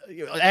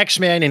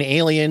X-Men and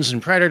Aliens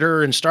and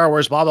Predator and Star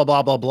Wars, blah, blah,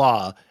 blah, blah,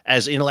 blah,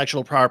 as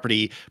intellectual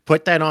property.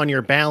 Put that on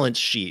your balance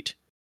sheet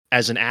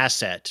as an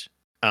asset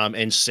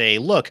and say,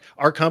 look,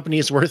 our company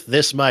is worth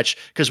this much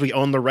because we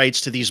own the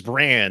rights to these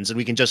brands. And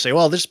we can just say,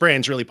 well, this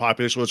brand's really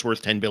popular, so it's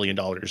worth $10 billion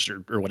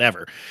or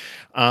whatever.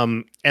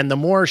 And the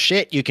more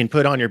shit you can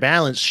put on your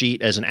balance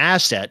sheet as an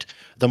asset,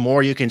 the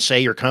more you can say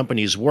your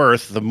company's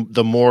worth,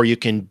 the more you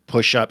can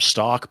push up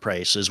stock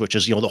prices, which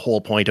is, the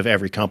whole point of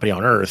every company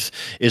on earth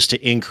is to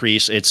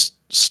increase its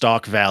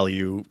stock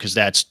value because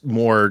that's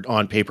more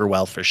on paper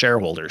wealth for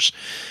shareholders.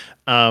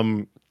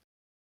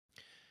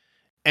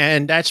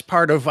 And that's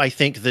part of, I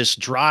think, this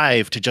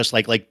drive to just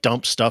like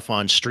dump stuff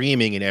on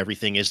streaming and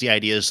everything is the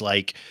idea is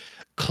like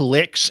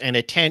clicks and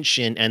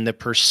attention and the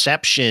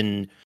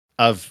perception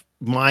of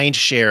mind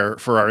share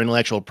for our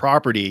intellectual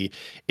property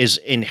is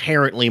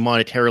inherently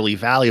monetarily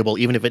valuable,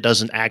 even if it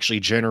doesn't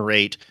actually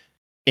generate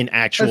an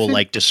actual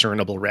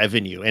discernible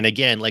revenue. And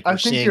again, like we're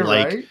seeing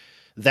like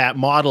that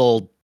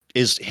model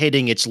is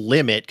hitting its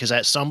limit because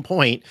at some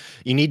point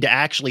you need to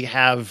actually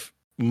have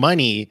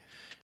money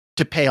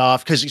to pay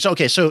off because it's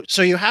okay. So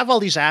you have all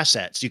these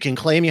assets. You can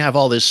claim you have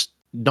all this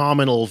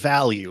nominal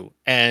value,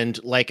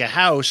 and like a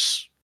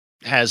house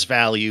has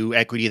value,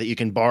 equity that you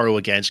can borrow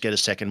against, get a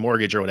second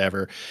mortgage or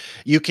whatever.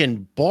 You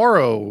can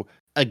borrow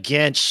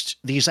against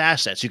these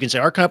assets. You can say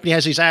our company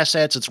has these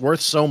assets. It's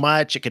worth so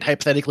much. It could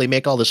hypothetically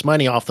make all this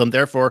money off them.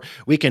 Therefore,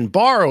 we can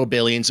borrow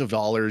billions of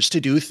dollars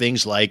to do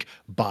things like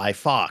buy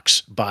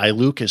Fox, buy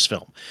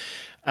Lucasfilm.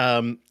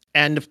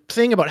 And the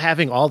thing about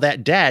having all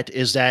that debt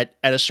is that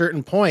at a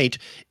certain point,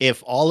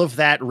 if all of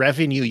that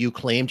revenue you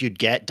claimed you'd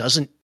get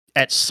doesn't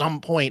at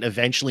some point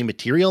eventually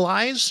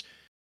materialize,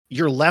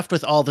 you're left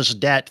with all this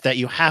debt that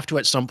you have to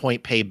at some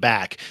point pay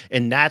back.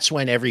 And that's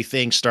when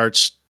everything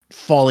starts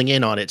falling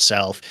in on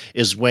itself,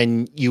 is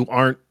when you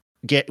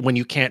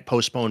can't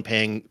postpone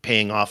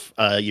paying off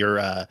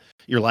your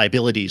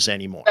liabilities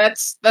anymore.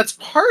 That's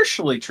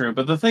partially true,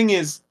 but the thing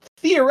is,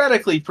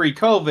 theoretically,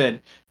 pre-COVID,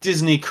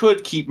 Disney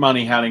could keep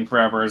money heading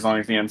forever as long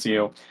as the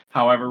MCU.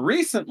 However,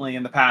 recently,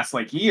 in the past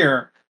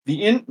year,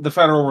 the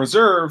Federal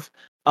Reserve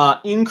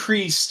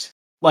increased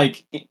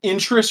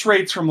interest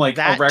rates from a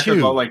record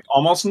low,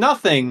 almost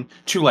nothing,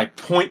 to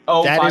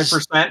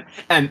 0.05%,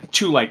 and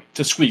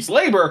to squeeze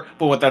labor.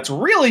 But what that's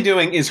really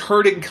doing is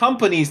hurting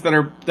companies that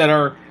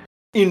are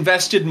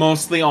invested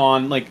mostly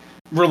on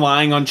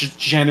relying on just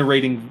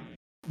generating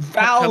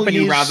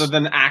value rather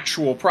than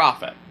actual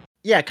profit.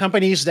 Yeah,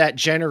 companies that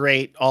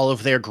generate all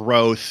of their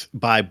growth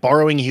by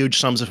borrowing huge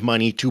sums of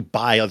money to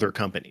buy other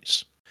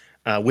companies,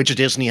 which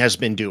Disney has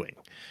been doing.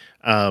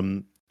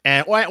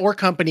 Or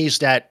companies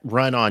that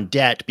run on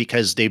debt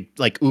because they,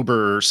 like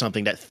Uber or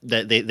something, that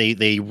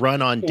they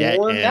run on debt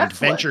or and Netflix.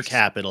 Venture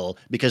capital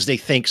because they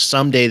think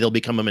someday they'll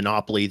become a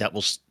monopoly that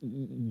will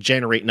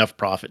generate enough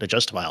profit to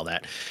justify all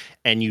that.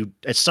 And you,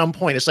 at some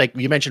point, it's like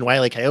you mentioned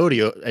Wile E.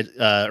 Coyote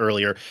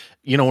earlier.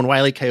 You know, when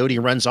Wile E. Coyote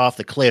runs off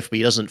the cliff, but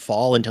he doesn't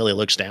fall until he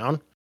looks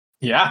down.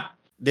 Yeah.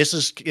 This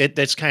is it.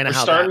 That's kind of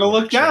how starting that to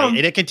works, look down. right?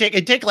 And it can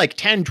take like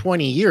 10,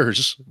 20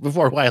 years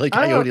before Wile E.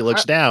 Coyote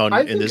looks down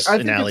in this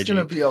analogy. I think it's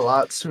going to be a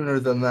lot sooner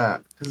than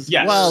that.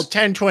 Yes. Well,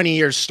 10, 20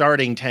 years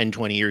starting 10,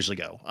 20 years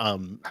ago. I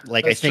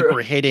think true.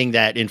 we're hitting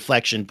that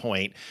inflection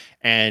point,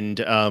 and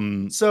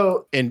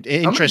so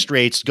interest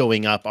rates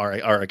going up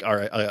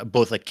are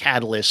both a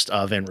catalyst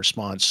of and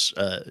response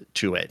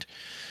to it.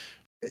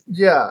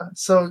 Yeah,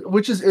 so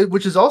which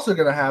is also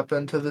going to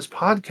happen to this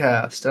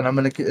podcast, and I'm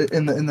going to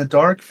in the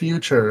dark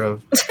future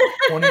of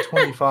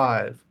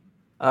 2025.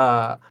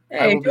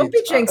 Hey, don't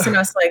be jinxing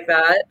us like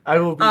that. I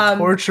will be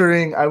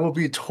torturing. I will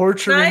be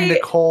torturing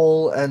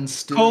Nicole and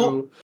Stu.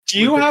 Cole, do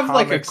you have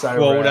a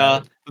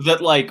quota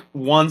that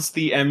once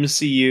the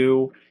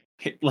MCU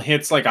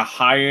hits a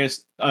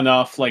highest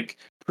enough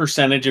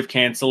percentage of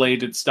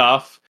cancellated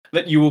stuff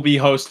that you will be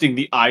hosting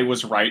the I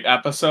Was Right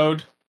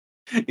episode?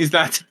 Is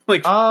that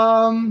that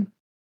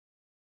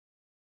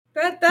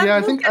yeah,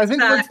 I think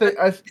once they,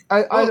 I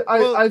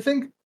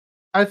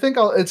think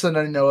it's an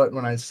I know it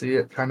when I see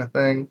it kind of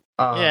thing.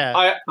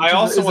 Yeah, I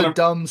also want a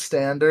dumb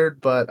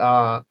standard, but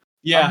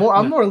yeah,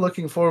 I'm more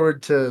looking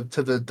forward to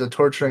the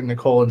torturing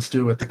Nicole and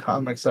Stu with the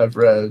comics I've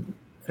read.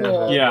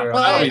 Yeah. Well,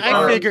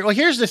 I figure. Well,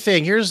 here's the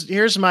thing.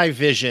 Here's my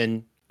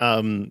vision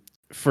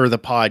for the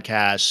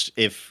podcast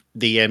if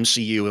the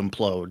MCU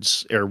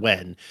implodes, or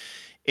when,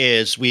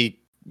 is we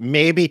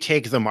maybe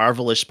take the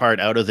Marvelous part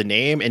out of the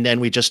name, and then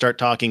we just start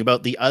talking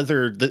about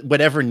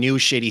whatever new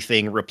shitty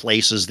thing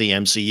replaces the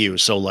MCU.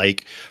 So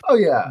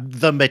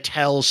the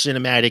Mattel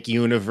Cinematic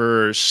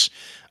Universe.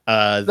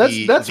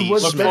 That's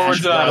what look forward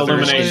to that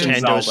Illumination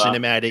Nintendo Zelda.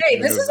 Cinematic Hey,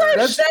 Universe. this is our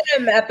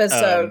Venom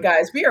episode,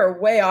 guys. We are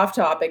way off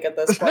topic at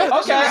this point.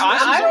 Okay,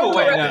 I have a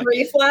way.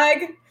 Referee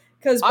flag.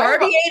 Because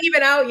Barbie ain't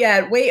even out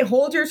yet. Wait,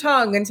 hold your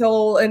tongue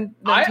until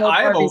I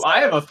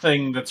have a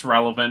thing that's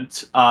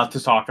relevant to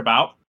talk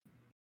about.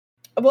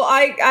 Well,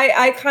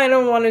 I kind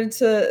of wanted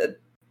to.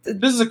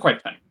 This is a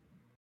quick thing.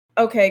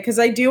 Okay, because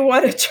I do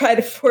want to try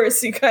to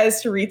force you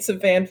guys to read some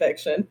fan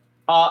fiction.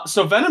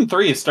 So Venom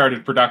 3 has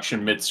started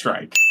production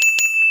mid-strike.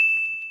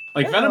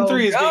 Venom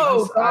 3 is being...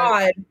 Oh,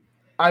 God.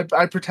 I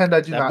pretend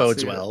I do not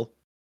bodes see well. It.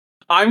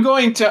 I'm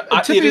going to...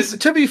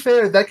 to be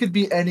fair, that could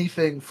be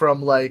anything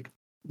from, location.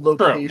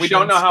 True. We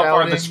don't know how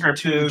far the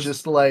script is.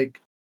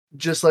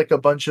 Just a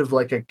bunch of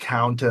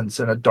accountants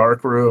in a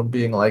dark room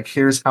being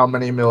here's how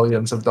many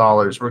millions of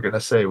dollars we're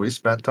gonna say we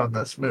spent on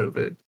this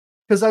movie.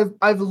 Because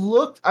I've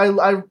looked,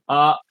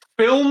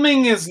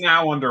 filming is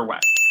now underway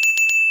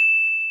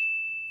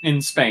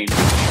in Spain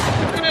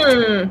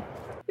before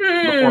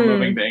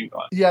moving to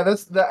England. Yeah,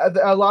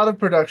 a lot of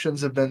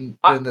productions have been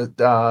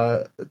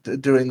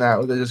doing that,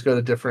 where they just go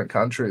to different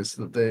countries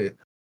so that they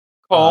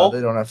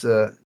don't have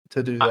to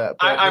do that.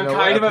 But, I'm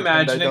kind of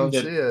imagining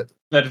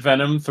that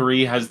Venom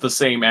 3 has the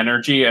same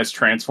energy as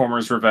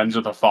Transformers Revenge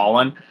of the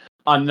Fallen.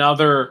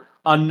 Another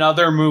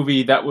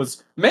movie that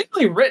was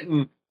mainly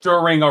written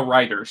during a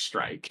writer's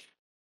strike.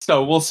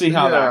 So we'll see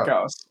how that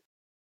goes.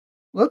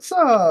 Let's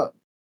a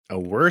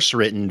worse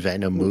written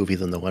Venom movie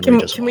than the one we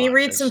just watched. Can we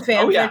read some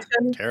fan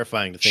fiction?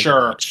 Terrifying to think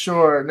about.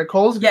 Sure.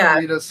 Nicole's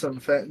gonna read us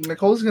some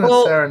Nicole's gonna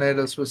serenade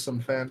us with some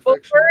fan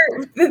fiction.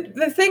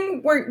 The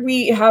thing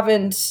we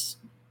haven't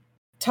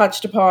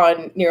touched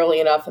upon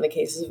nearly enough in the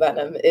cases of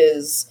Venom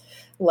is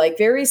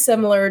very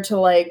similar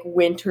to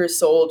Winter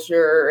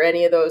Soldier or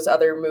any of those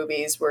other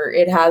movies where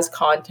it has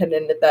content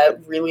in it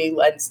that really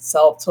lends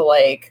itself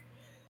to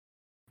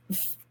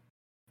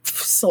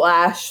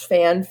slash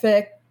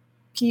fanfic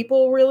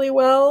people really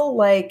well.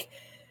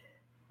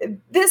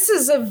 This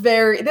is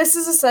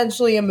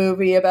essentially a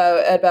movie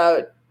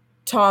about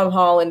Tom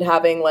Holland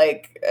having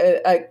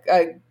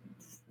a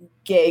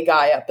gay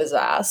guy up his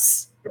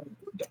ass.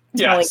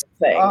 telling Yes.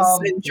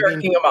 things and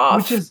jerking him off.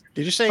 Which is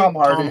Did you say Tom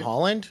Hardy. Tom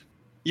Holland?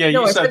 Yeah,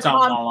 No, you I said said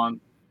Tom Tom- Holland.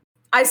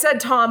 I said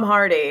Tom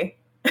Hardy.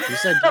 You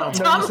said Tom No,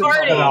 Tom you said Holland.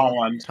 Hardy.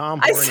 Holland. Tom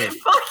I Horny. said,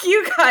 fuck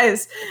you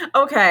guys.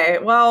 Okay,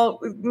 well,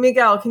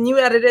 Miguel, can you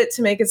edit it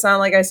to make it sound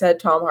like I said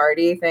Tom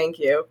Hardy? Thank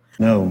you.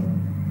 No.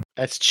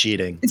 That's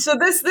cheating. So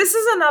this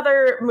is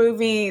another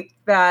movie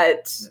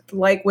that,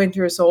 like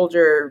Winter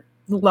Soldier,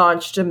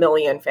 launched a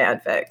million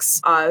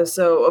fanfics.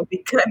 So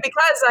because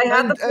I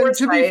had the and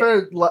to be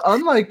foresight.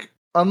 fair,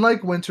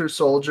 unlike Winter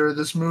Soldier,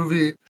 this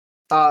movie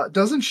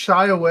doesn't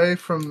shy away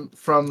from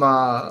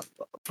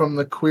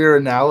the queer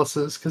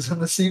analysis, because in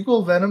the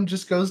sequel, Venom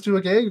just goes to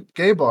a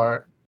gay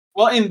bar.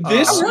 Well, in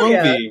this Oh,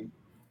 yeah. movie,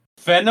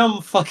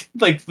 Venom fucking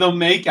like the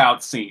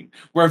makeout scene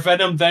where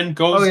Venom then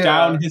goes Oh, yeah.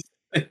 down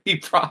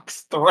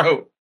Brock's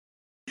throat,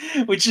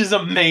 which is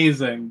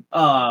amazing.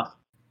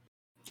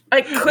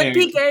 It could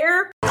be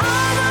gayer,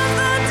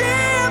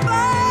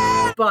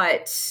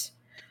 but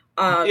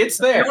It's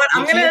there. you know what?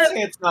 You can't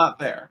say it's not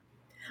there.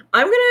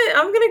 I'm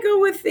gonna go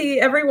with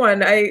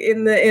everyone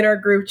in our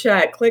group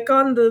chat. Click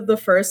on the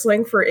first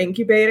link for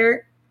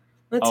Incubator.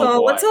 Let's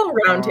all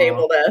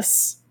roundtable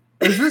this.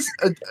 Is this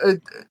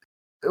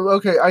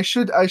okay? I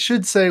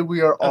should say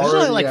we are Oh, this is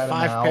already only like at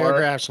 5 an hour.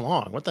 paragraphs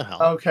long. What the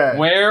hell? Okay.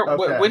 Where?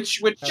 Okay.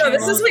 Which? No, No, this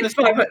channel is like this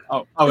 500.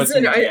 on? It's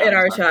in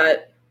our sorry.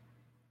 chat.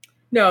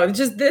 No,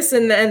 just this,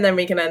 and then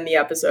we can end the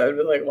episode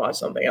with like watch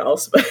something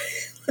else. But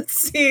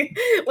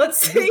let's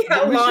see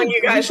how long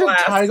you guys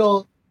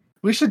last.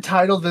 We should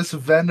title this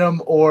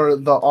Venom or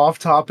the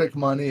Off-Topic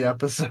Money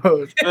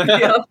episode.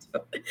 Yep.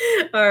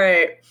 All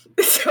right.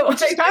 So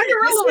Which is kind of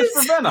relevant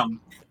for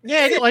Venom.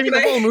 Yeah, I mean, the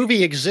Can I- whole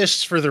movie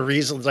exists for the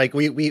reason. Like,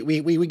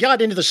 we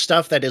got into the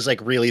stuff that is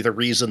like really the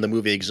reason the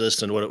movie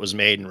exists and what it was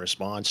made in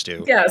response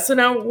to. Yeah, so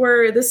now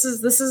this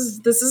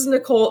is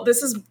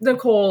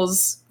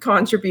Nicole's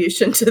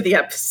contribution to the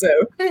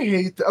episode. I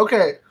hate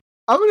okay,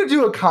 I'm gonna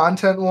do a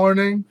content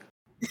warning.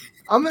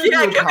 I'm gonna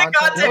Yeah, do a give me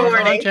content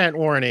warning. Content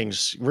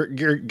warnings.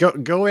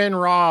 Go in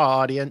raw,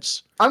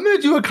 audience. I'm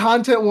gonna do a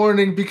content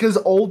warning because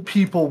old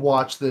people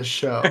watch this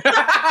show.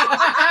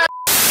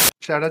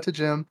 Shout out to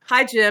Jim.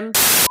 Hi, Jim.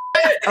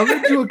 I'm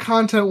gonna do a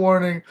content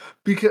warning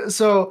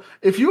because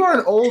if you are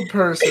an old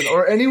person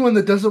or anyone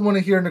that doesn't want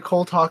to hear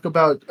Nicole talk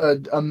about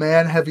a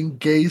man having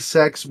gay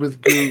sex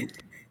with Goop,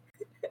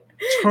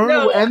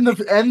 end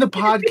the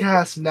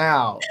podcast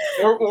now.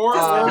 Or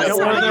there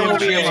will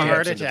be a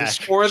heart a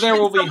attack. or there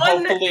will be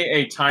Someone- hopefully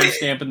a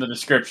timestamp in the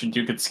description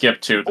you could skip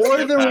to.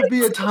 Or there will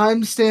be a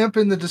timestamp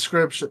in the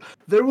description.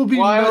 There will be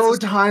Why no is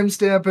this-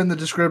 timestamp in the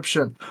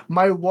description.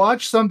 My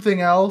watch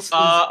something else. Is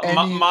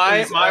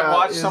my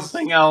watch is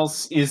something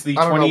else is the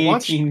I don't know,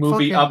 watch 2018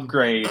 movie fucking-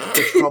 Upgrade,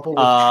 Trouble with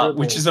Tribbles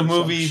which is a or some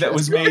movie that shit.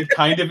 was made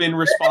kind of in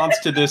response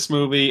to this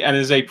movie and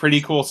is a pretty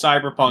cool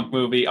cyberpunk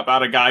movie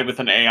about a guy with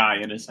an AI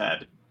in his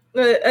head.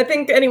 I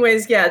think,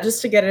 anyways, yeah.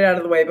 Just to get it out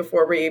of the way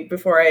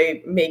before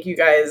I make you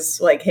guys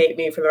like hate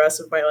me for the rest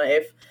of my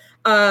life,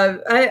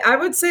 I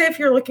would say if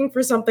you're looking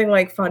for something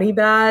like funny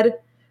bad,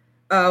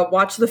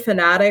 watch The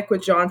Fanatic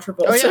with John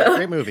Travolta. Oh yeah,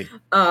 great movie.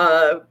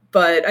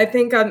 But I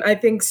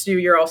think Stu,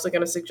 you're also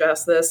going to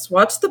suggest this.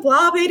 Watch The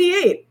Blob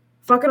 '88.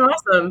 Fucking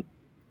awesome,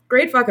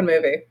 great fucking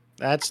movie.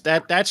 That's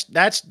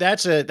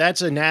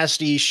a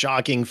nasty,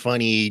 shocking,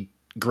 funny,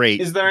 great.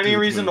 Is there any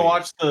Goop reason movie. to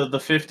watch the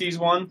 50s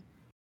one?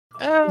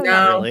 Not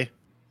No. really.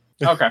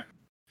 Okay.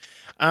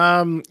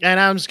 And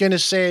I was gonna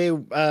say,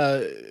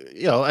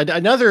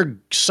 another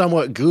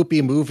somewhat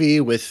goopy movie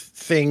with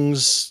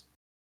things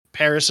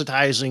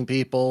parasitizing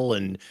people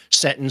and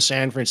set in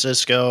San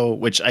Francisco,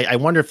 which I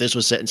wonder if this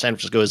was set in San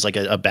Francisco as like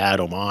a bad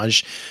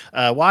homage.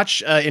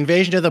 Watch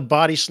Invasion of the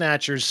Body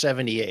Snatchers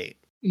 '78.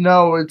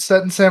 No, it's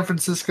set in San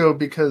Francisco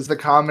because the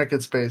comic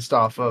it's based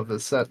off of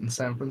is set in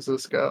San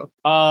Francisco.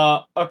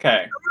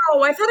 Okay.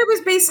 Oh, I thought it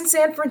was based in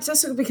San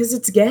Francisco because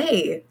it's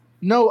gay.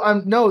 No,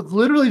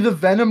 literally the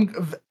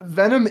Venom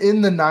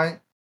in the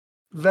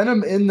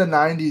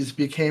 90s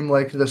became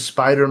like the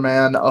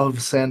Spider-Man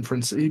of San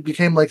Francisco. He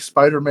became like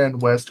Spider-Man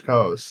West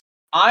Coast.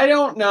 I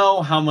don't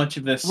know how much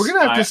of this We're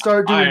gonna have to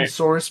start doing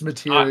source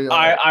material.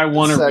 I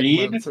want to read.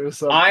 segments or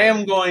something. I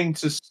am going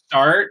to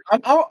start.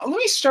 Let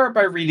me start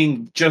by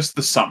reading just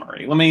the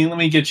summary. Let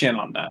me get you in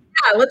on that.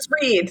 Yeah, let's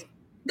read.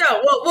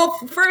 No,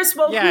 first,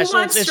 Yeah, who so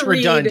wants it's to read?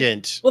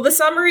 redundant. Well, the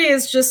summary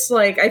is just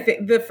like I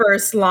think the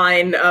first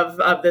line of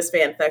this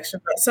fan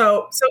fiction.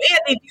 So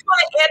Andy,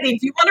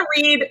 do you want to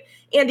read?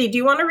 Andy, do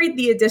you want to read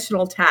the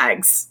additional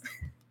tags?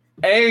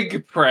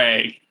 Egg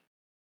prey.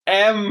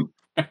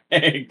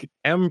 Egg.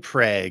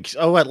 Mpreg.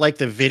 Oh, what, like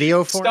the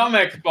video for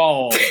Stomach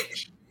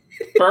bulge.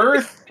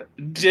 Birth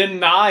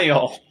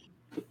denial.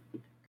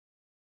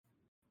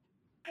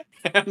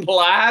 And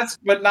last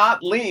but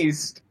not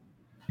least,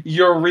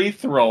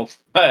 urethral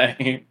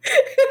pain.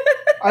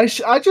 I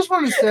just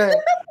want to say,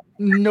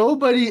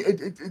 nobody,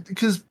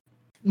 because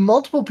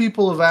multiple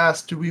people have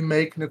asked, do we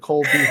make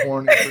Nicole be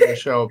horny for the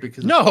show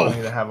because No. it's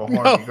funny to have a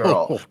horny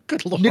girl?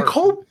 Good lord.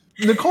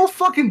 Nicole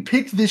fucking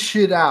picked this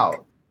shit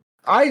out.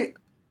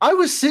 I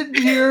was sitting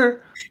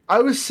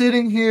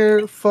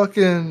here,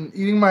 fucking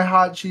eating my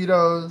hot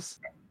Cheetos,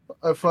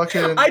 I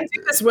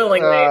do this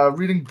willingly.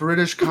 reading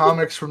British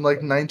comics from like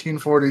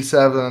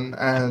 1947,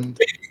 and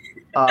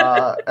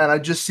I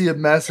just see a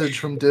message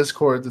from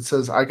Discord that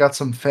says, "I got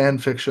some fan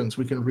fictions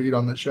we can read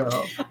on the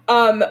show."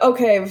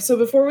 Okay, so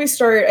before we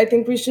start, I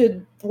think we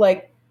should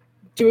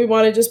do we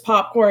want to just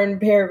popcorn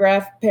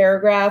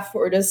paragraph,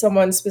 or does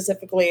someone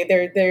specifically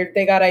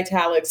they got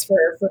italics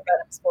for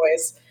Venom's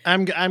voice?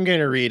 I'm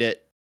gonna read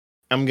it.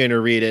 I'm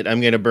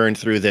gonna burn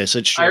through this.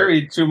 It's short. I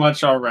read too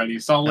much already,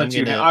 so I'll let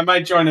you know. I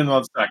might join in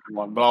on the second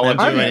one, but I'll let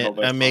you handle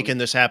this. I'm making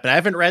this happen. I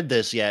haven't read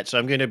this yet, so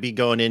I'm gonna be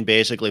going in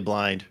basically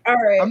blind. All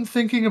right. I'm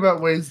thinking about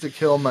ways to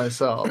kill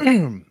myself.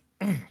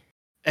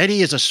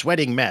 Eddie is a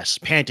sweating mess,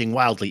 panting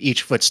wildly,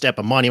 each footstep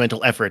a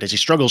monumental effort as he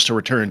struggles to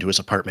return to his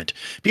apartment.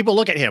 People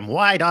look at him,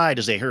 wide-eyed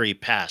as they hurry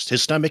past.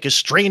 His stomach is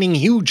straining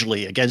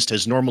hugely against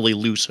his normally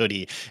loose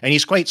hoodie, and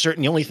he's quite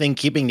certain the only thing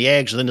keeping the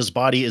eggs within his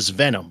body is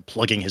Venom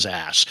plugging his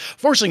ass,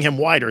 forcing him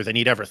wider than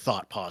he'd ever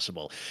thought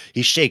possible.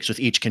 He shakes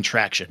with each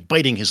contraction,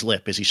 biting his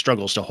lip as he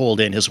struggles to hold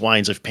in his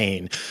whines of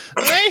pain.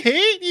 "I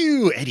hate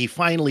you," Eddie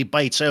finally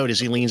bites out as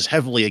he leans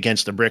heavily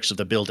against the bricks of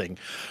the building.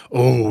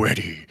 "Oh,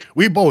 Eddie,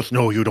 we both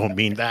know you don't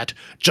mean that.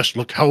 Just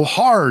look how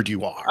hard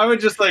you are." I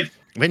would just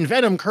When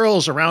Venom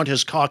curls around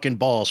his cock and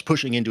balls,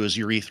 pushing into his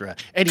urethra,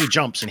 Eddie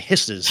jumps and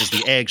hisses as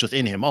the eggs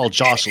within him all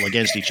jostle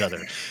against each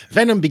other.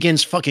 Venom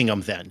begins fucking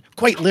him then,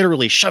 quite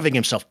literally shoving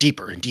himself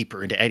deeper and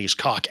deeper into Eddie's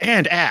cock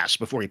and ass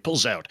before he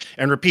pulls out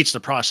and repeats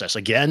the process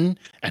again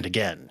and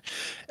again.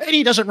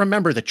 Eddie doesn't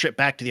remember the trip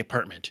back to the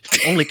apartment,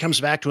 only comes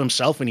back to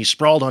himself when he's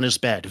sprawled on his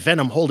bed,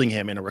 Venom holding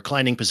him in a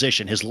reclining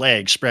position, his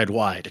legs spread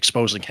wide,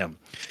 exposing him.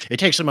 It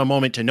takes him a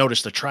moment to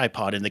notice the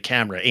tripod in the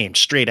camera aimed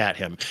straight at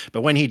him,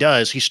 but when he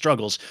does, he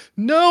struggles.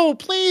 "No,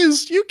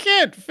 please, you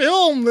can't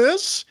film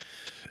this."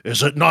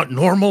 "Is it not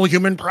normal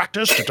human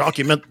practice to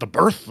document the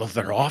birth of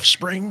their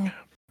offspring?"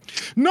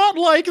 "Not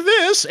like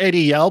this,"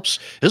 Eddie yelps.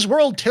 His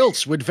world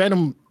tilts with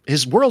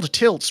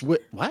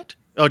what?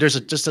 Oh, there's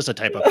a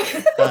typo.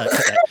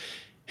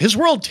 His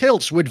world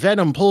tilts when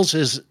Venom pulls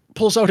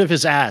out of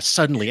his ass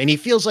suddenly, and he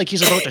feels like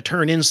he's about to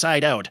turn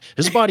inside out,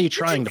 his body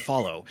trying to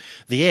follow.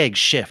 The eggs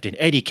shift, and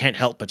Eddie can't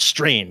help but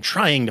strain,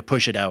 trying to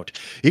push it out.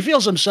 He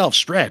feels himself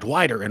spread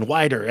wider and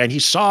wider, and he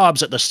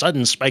sobs at the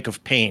sudden spike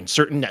of pain,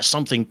 certain that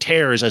something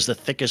tears as the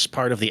thickest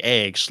part of the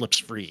egg slips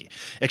free.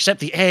 Except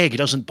the egg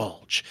doesn't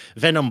bulge,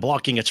 Venom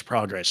blocking its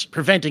progress,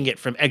 preventing it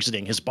from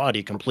exiting his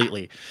body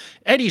completely.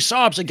 Eddie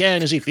sobs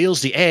again as he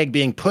feels the egg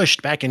being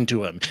pushed back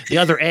into him, the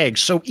other egg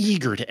so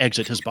eager to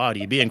exit his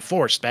body, being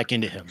forced back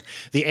into him.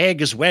 The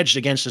egg is wedged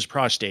against his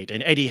prostate,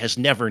 and Eddie has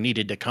never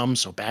needed to come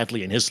so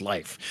badly in his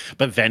life.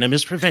 But Venom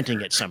is preventing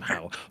it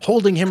somehow,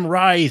 holding him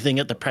writhing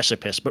at the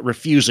precipice, but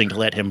refusing to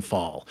let him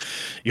fall.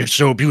 "You're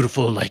so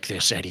beautiful like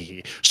this,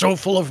 Eddie. So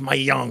full of my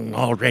young,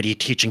 already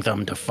teaching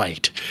them to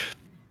fight."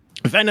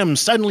 Venom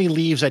suddenly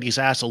leaves Eddie's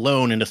ass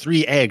alone, and the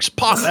 3 eggs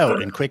pop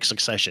out in quick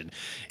succession.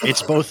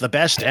 It's both the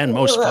best and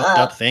most fucked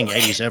up thing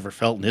Eddie's ever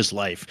felt in his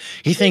life.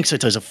 He thinks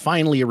it is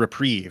finally a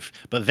reprieve,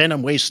 but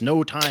Venom wastes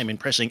no time in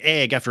pressing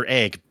egg after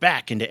egg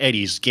back into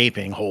Eddie's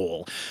gaping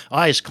hole.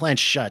 Eyes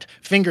clenched shut,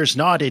 fingers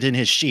knotted in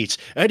his sheets,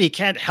 Eddie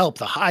can't help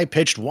the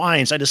high-pitched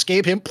whines that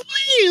escape him.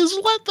 "Please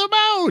let them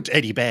out,"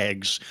 Eddie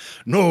begs.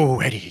 "No,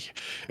 Eddie,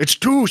 it's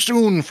too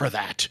soon for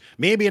that.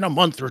 Maybe in a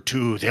month or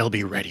 2 they'll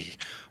be ready."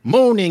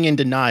 Moaning in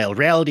denial,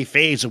 reality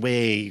fades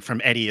away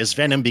from Eddie as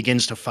Venom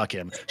begins to fuck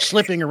him,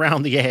 slipping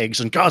around the eggs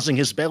and causing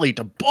his belly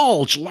to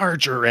bulge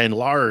larger and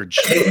large.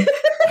 "I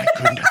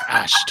couldn't have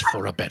asked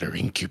for a better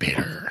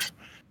incubator."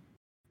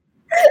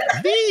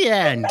 The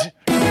end.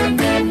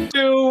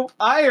 Dude,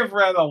 I have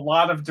read a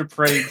lot of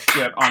depraved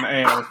shit on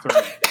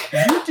AO3.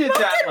 You did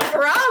that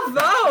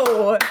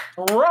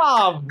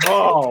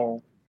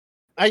Bravo!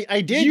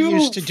 I did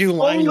used to do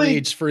line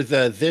reads for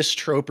the This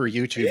Troper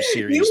YouTube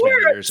series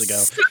many years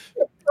ago.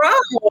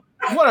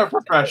 What a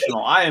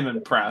professional. I am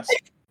impressed.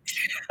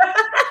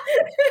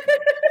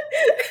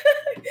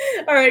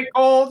 All right.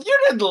 Cole, you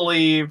didn't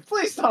leave.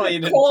 Please tell me you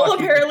didn't. Cole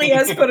apparently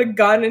has put a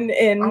gun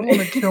in I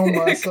want to kill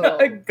myself.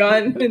 a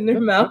gun in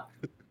their mouth.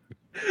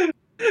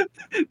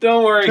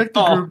 Don't worry. Check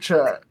the group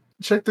chat.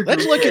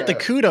 Let's look at the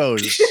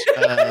kudos.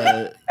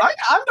 I'm not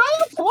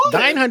applauding.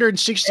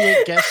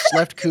 968 guests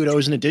left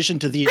kudos in addition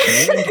to the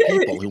named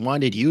people who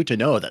wanted you to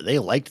know that they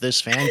liked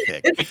this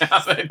fanfic,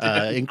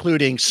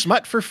 including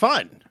Smut for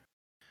Fun,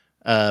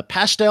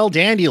 Pastel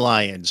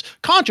Dandelions,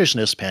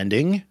 Consciousness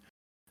Pending,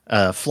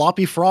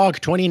 Floppy Frog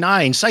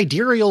 29,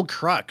 Sidereal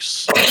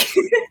Crux,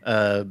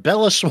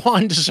 Bella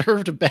Swan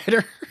Deserved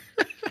Better.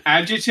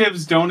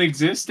 Adjectives don't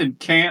exist and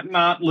can't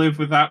not live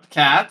without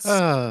cats.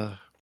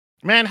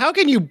 Man, how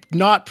can you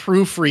not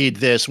proofread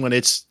this when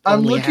it's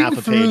only half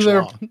a page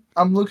long?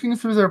 I'm looking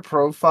through their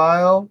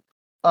profile.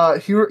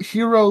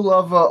 Hero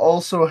Lava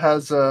also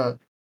has a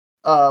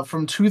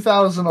from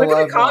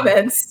 2011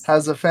 comments.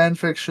 Has a fan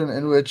fiction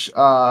in which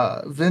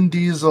Vin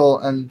Diesel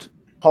and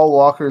Paul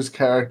Walker's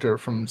character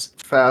from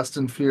Fast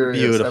and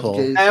Furious. Beautiful.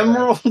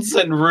 Emeralds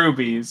and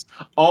rubies.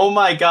 Oh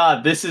my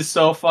god, this is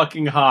so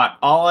fucking hot.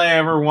 All I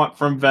ever want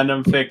from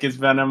Venom fic is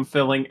Venom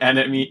filling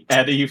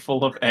Eddie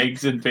full of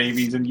eggs and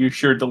babies, and you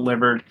sure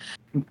delivered.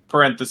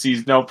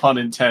 Parentheses, no pun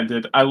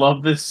intended. I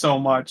love this so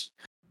much.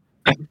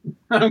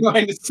 I'm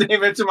going to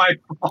save it to my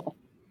phone.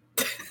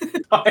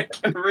 I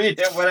can read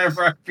it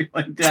whenever I'm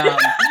feeling down.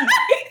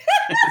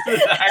 This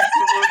is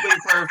absolutely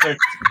perfect.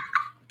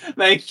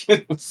 Thank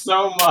you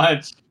so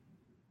much.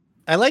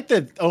 I like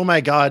that. Oh my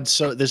god!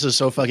 So this is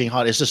so fucking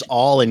hot. It's just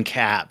all in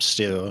caps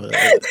too.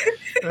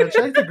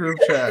 Check the group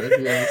chat if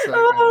you have a second.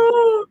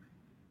 Oh.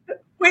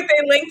 Wait,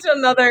 they linked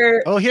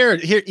another. Oh, here,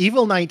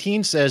 Evil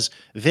 19 says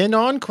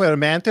Venom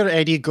quermanter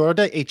Eddie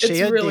Gorda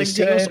echea really de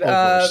seus good,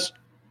 ovos.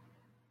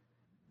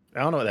 I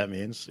don't know what that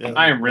means. Yeah,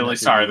 I am really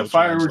that's sorry. The Google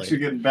fireworks are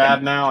Translate. getting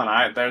bad now, and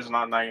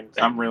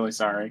I'm really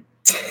sorry.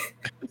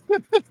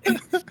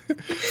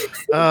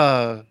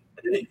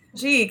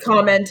 G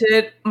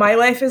commented, "My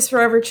life is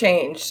forever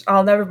changed.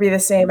 I'll never be the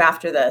same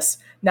after this.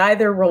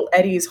 Neither will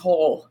Eddie's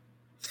hole."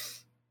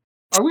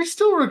 Are we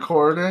still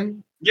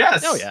recording?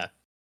 Yes. Oh yeah.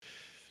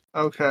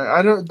 Okay,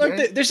 I don't.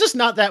 Look, there's just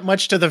not that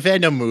much to the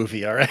Venom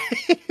movie, all right.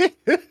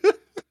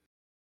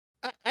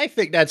 I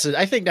think that's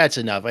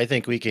enough. I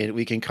think we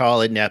can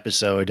call it an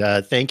episode.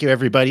 Thank you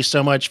everybody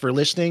so much for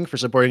listening, for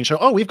supporting the show.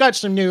 Oh, we've got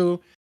some new.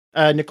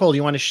 Nicole,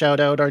 you want to shout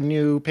out our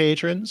new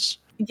patrons?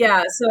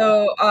 Yeah,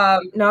 so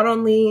not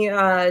only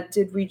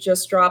did we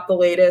just drop the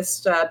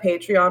latest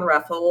Patreon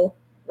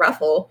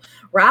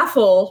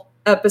raffle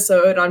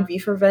episode on V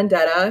for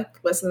Vendetta,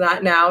 listen to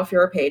that now if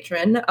you're a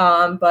patron,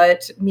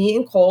 but me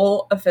and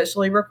Cole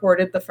officially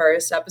recorded the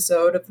first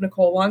episode of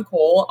Nicole on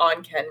Cole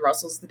on Ken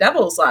Russell's The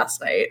Devils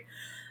last night.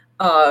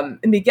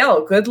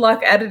 Miguel, good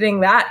luck editing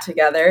that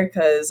together,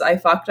 because I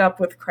fucked up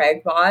with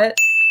Craigbot.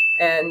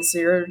 And so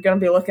you're going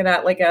to be looking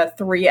at like a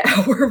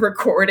 3-hour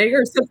recording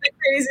or something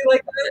crazy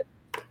like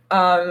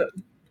that.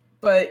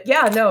 But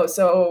yeah, no,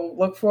 so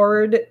look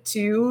forward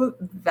to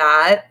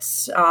that.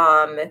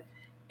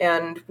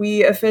 And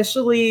we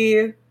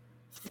definitely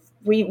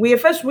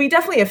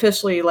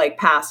officially like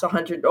passed over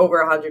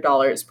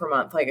 $100 per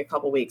month, like a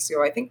couple weeks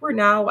ago. I think we're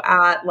now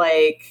at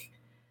like,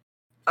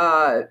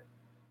 the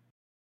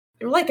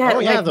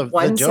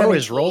dough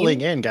is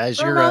rolling in, guys.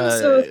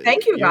 So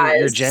thank you guys.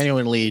 You're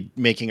genuinely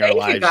making our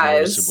lives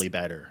noticeably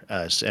better,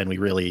 and we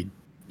really,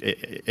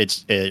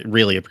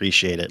 really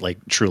appreciate it. Like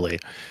truly.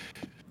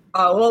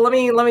 Well, let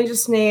me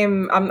just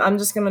name. I'm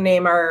just gonna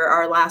name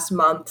our last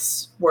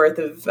month's worth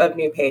of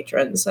new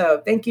patrons.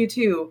 So thank you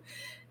to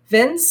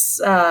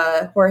Vince,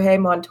 Jorge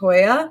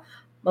Montoya,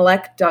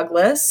 Malek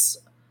Douglas,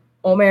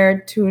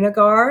 Omer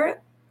Tunagar,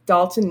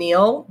 Dalton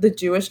Neal, the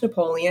Jewish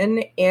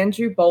Napoleon,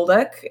 Andrew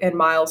Bolduc, and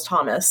Miles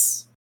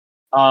Thomas.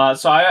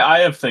 So I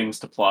have things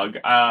to plug.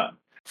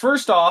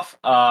 First off,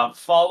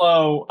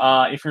 follow,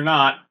 if you're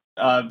not,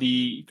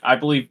 I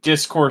believe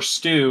Discourse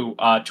Stew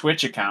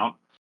Twitch account.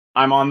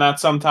 I'm on that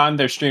sometime.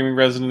 They're streaming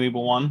Resident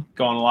Evil 1,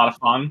 going a lot of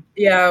fun.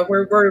 Yeah,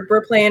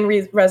 we're playing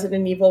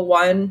Resident Evil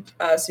 1,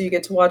 so you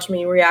get to watch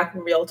me react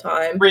in real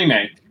time.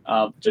 Remake,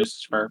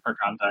 just for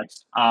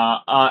context.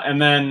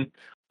 And then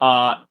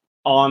on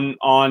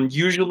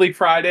usually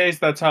Fridays,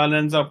 that's how it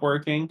ends up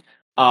working.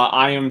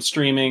 I am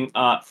streaming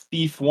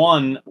Thief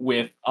 1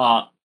 with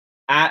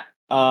at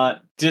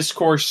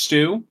Discourse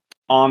Stew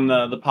on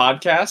the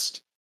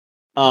podcast.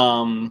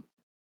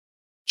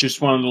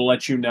 Just wanted to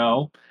let you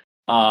know.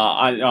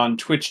 On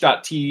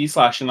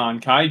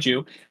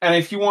twitch.tv/AnonKaiju. And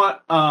if you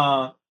want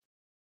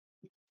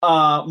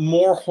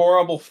more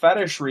horrible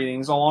fetish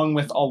readings along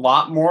with a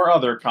lot more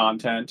other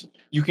content,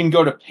 you can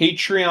go to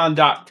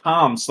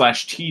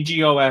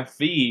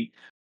patreon.com/TGOFV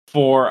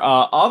for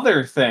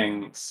other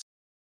things.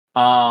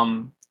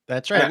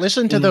 That's right.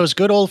 Listen to those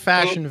good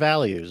old-fashioned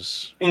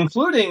values.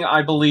 Including,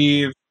 I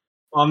believe,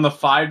 on the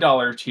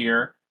 $5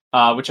 tier,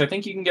 which I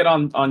think you can get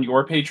on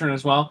your Patreon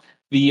as well,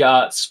 the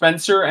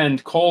Spencer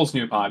and Cole's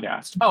new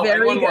podcast. Oh,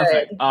 and one more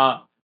thing.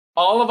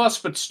 All of us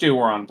but Stu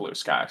are on Blue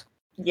Sky.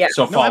 Yeah.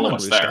 So follow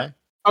us there. Sky.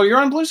 Oh, you're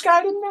on Blue Sky?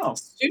 I didn't know.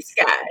 Stu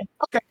Sky.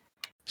 Okay.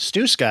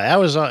 Stu Sky. I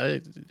was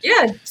on.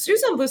 Yeah,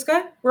 Stu's on Blue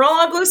Sky. We're all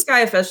on Blue Sky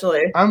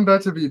officially. I'm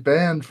about to be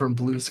banned from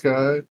Blue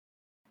Sky.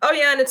 Oh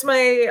yeah, and it's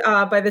my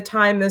by the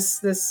time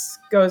this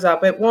goes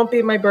up, it won't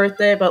be my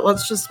birthday, but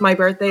my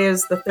birthday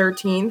is the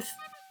 13th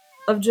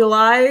of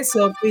July,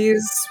 so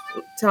please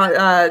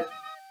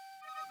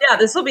yeah,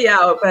 this will be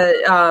out,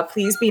 but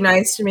please be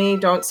nice to me.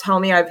 Don't tell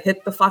me I've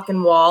hit the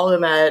fucking wall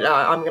and that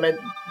I'm gonna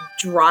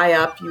dry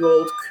up, you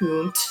old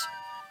coont.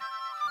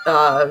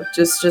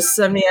 Just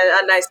send me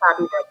a nice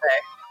happy birthday.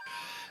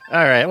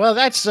 All right. Well,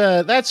 that's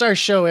our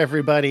show,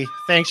 everybody.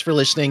 Thanks for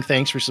listening.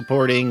 Thanks for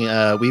supporting.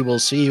 We will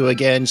see you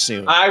again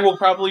soon. I will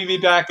probably be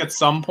back at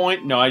some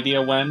point. No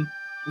idea when.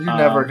 You're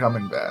never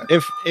coming back.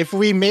 If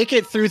we make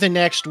it through the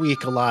next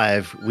week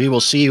alive, we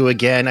will see you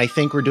again. I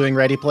think we're doing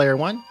Ready Player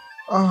One.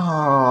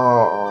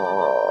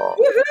 Oh.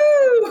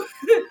 Woohoo! All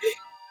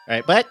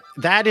right, but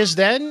that is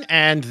then,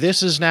 and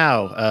this is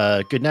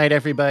now. Good night,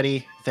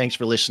 everybody. Thanks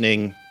for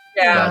listening.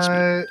 Yeah. Godspeed.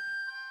 Bye.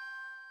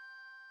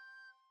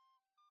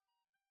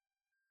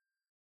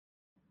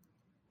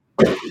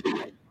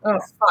 Oh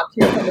fuck!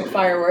 Here come the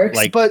fireworks.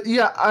 Like, But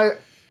yeah, I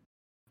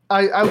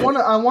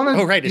want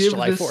to. oh right, it's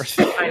July 4th.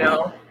 I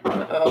know.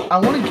 Uh-oh. I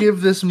want to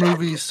give this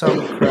movie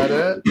some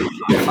credit.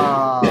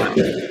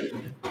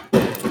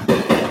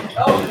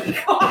 Oh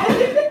my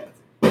god!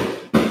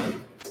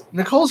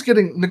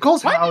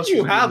 Nicole's Why house. did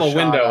you is have a being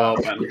shot window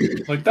at.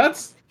 open? Like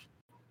that's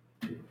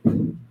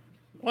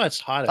Well, it's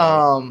hot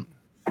out.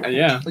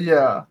 yeah.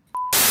 Yeah.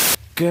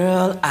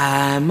 Girl,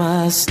 I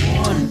must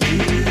warn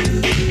you.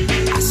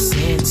 I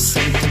sense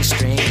something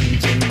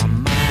strange in my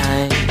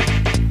mind.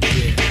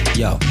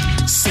 Yo,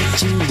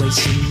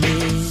 situation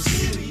is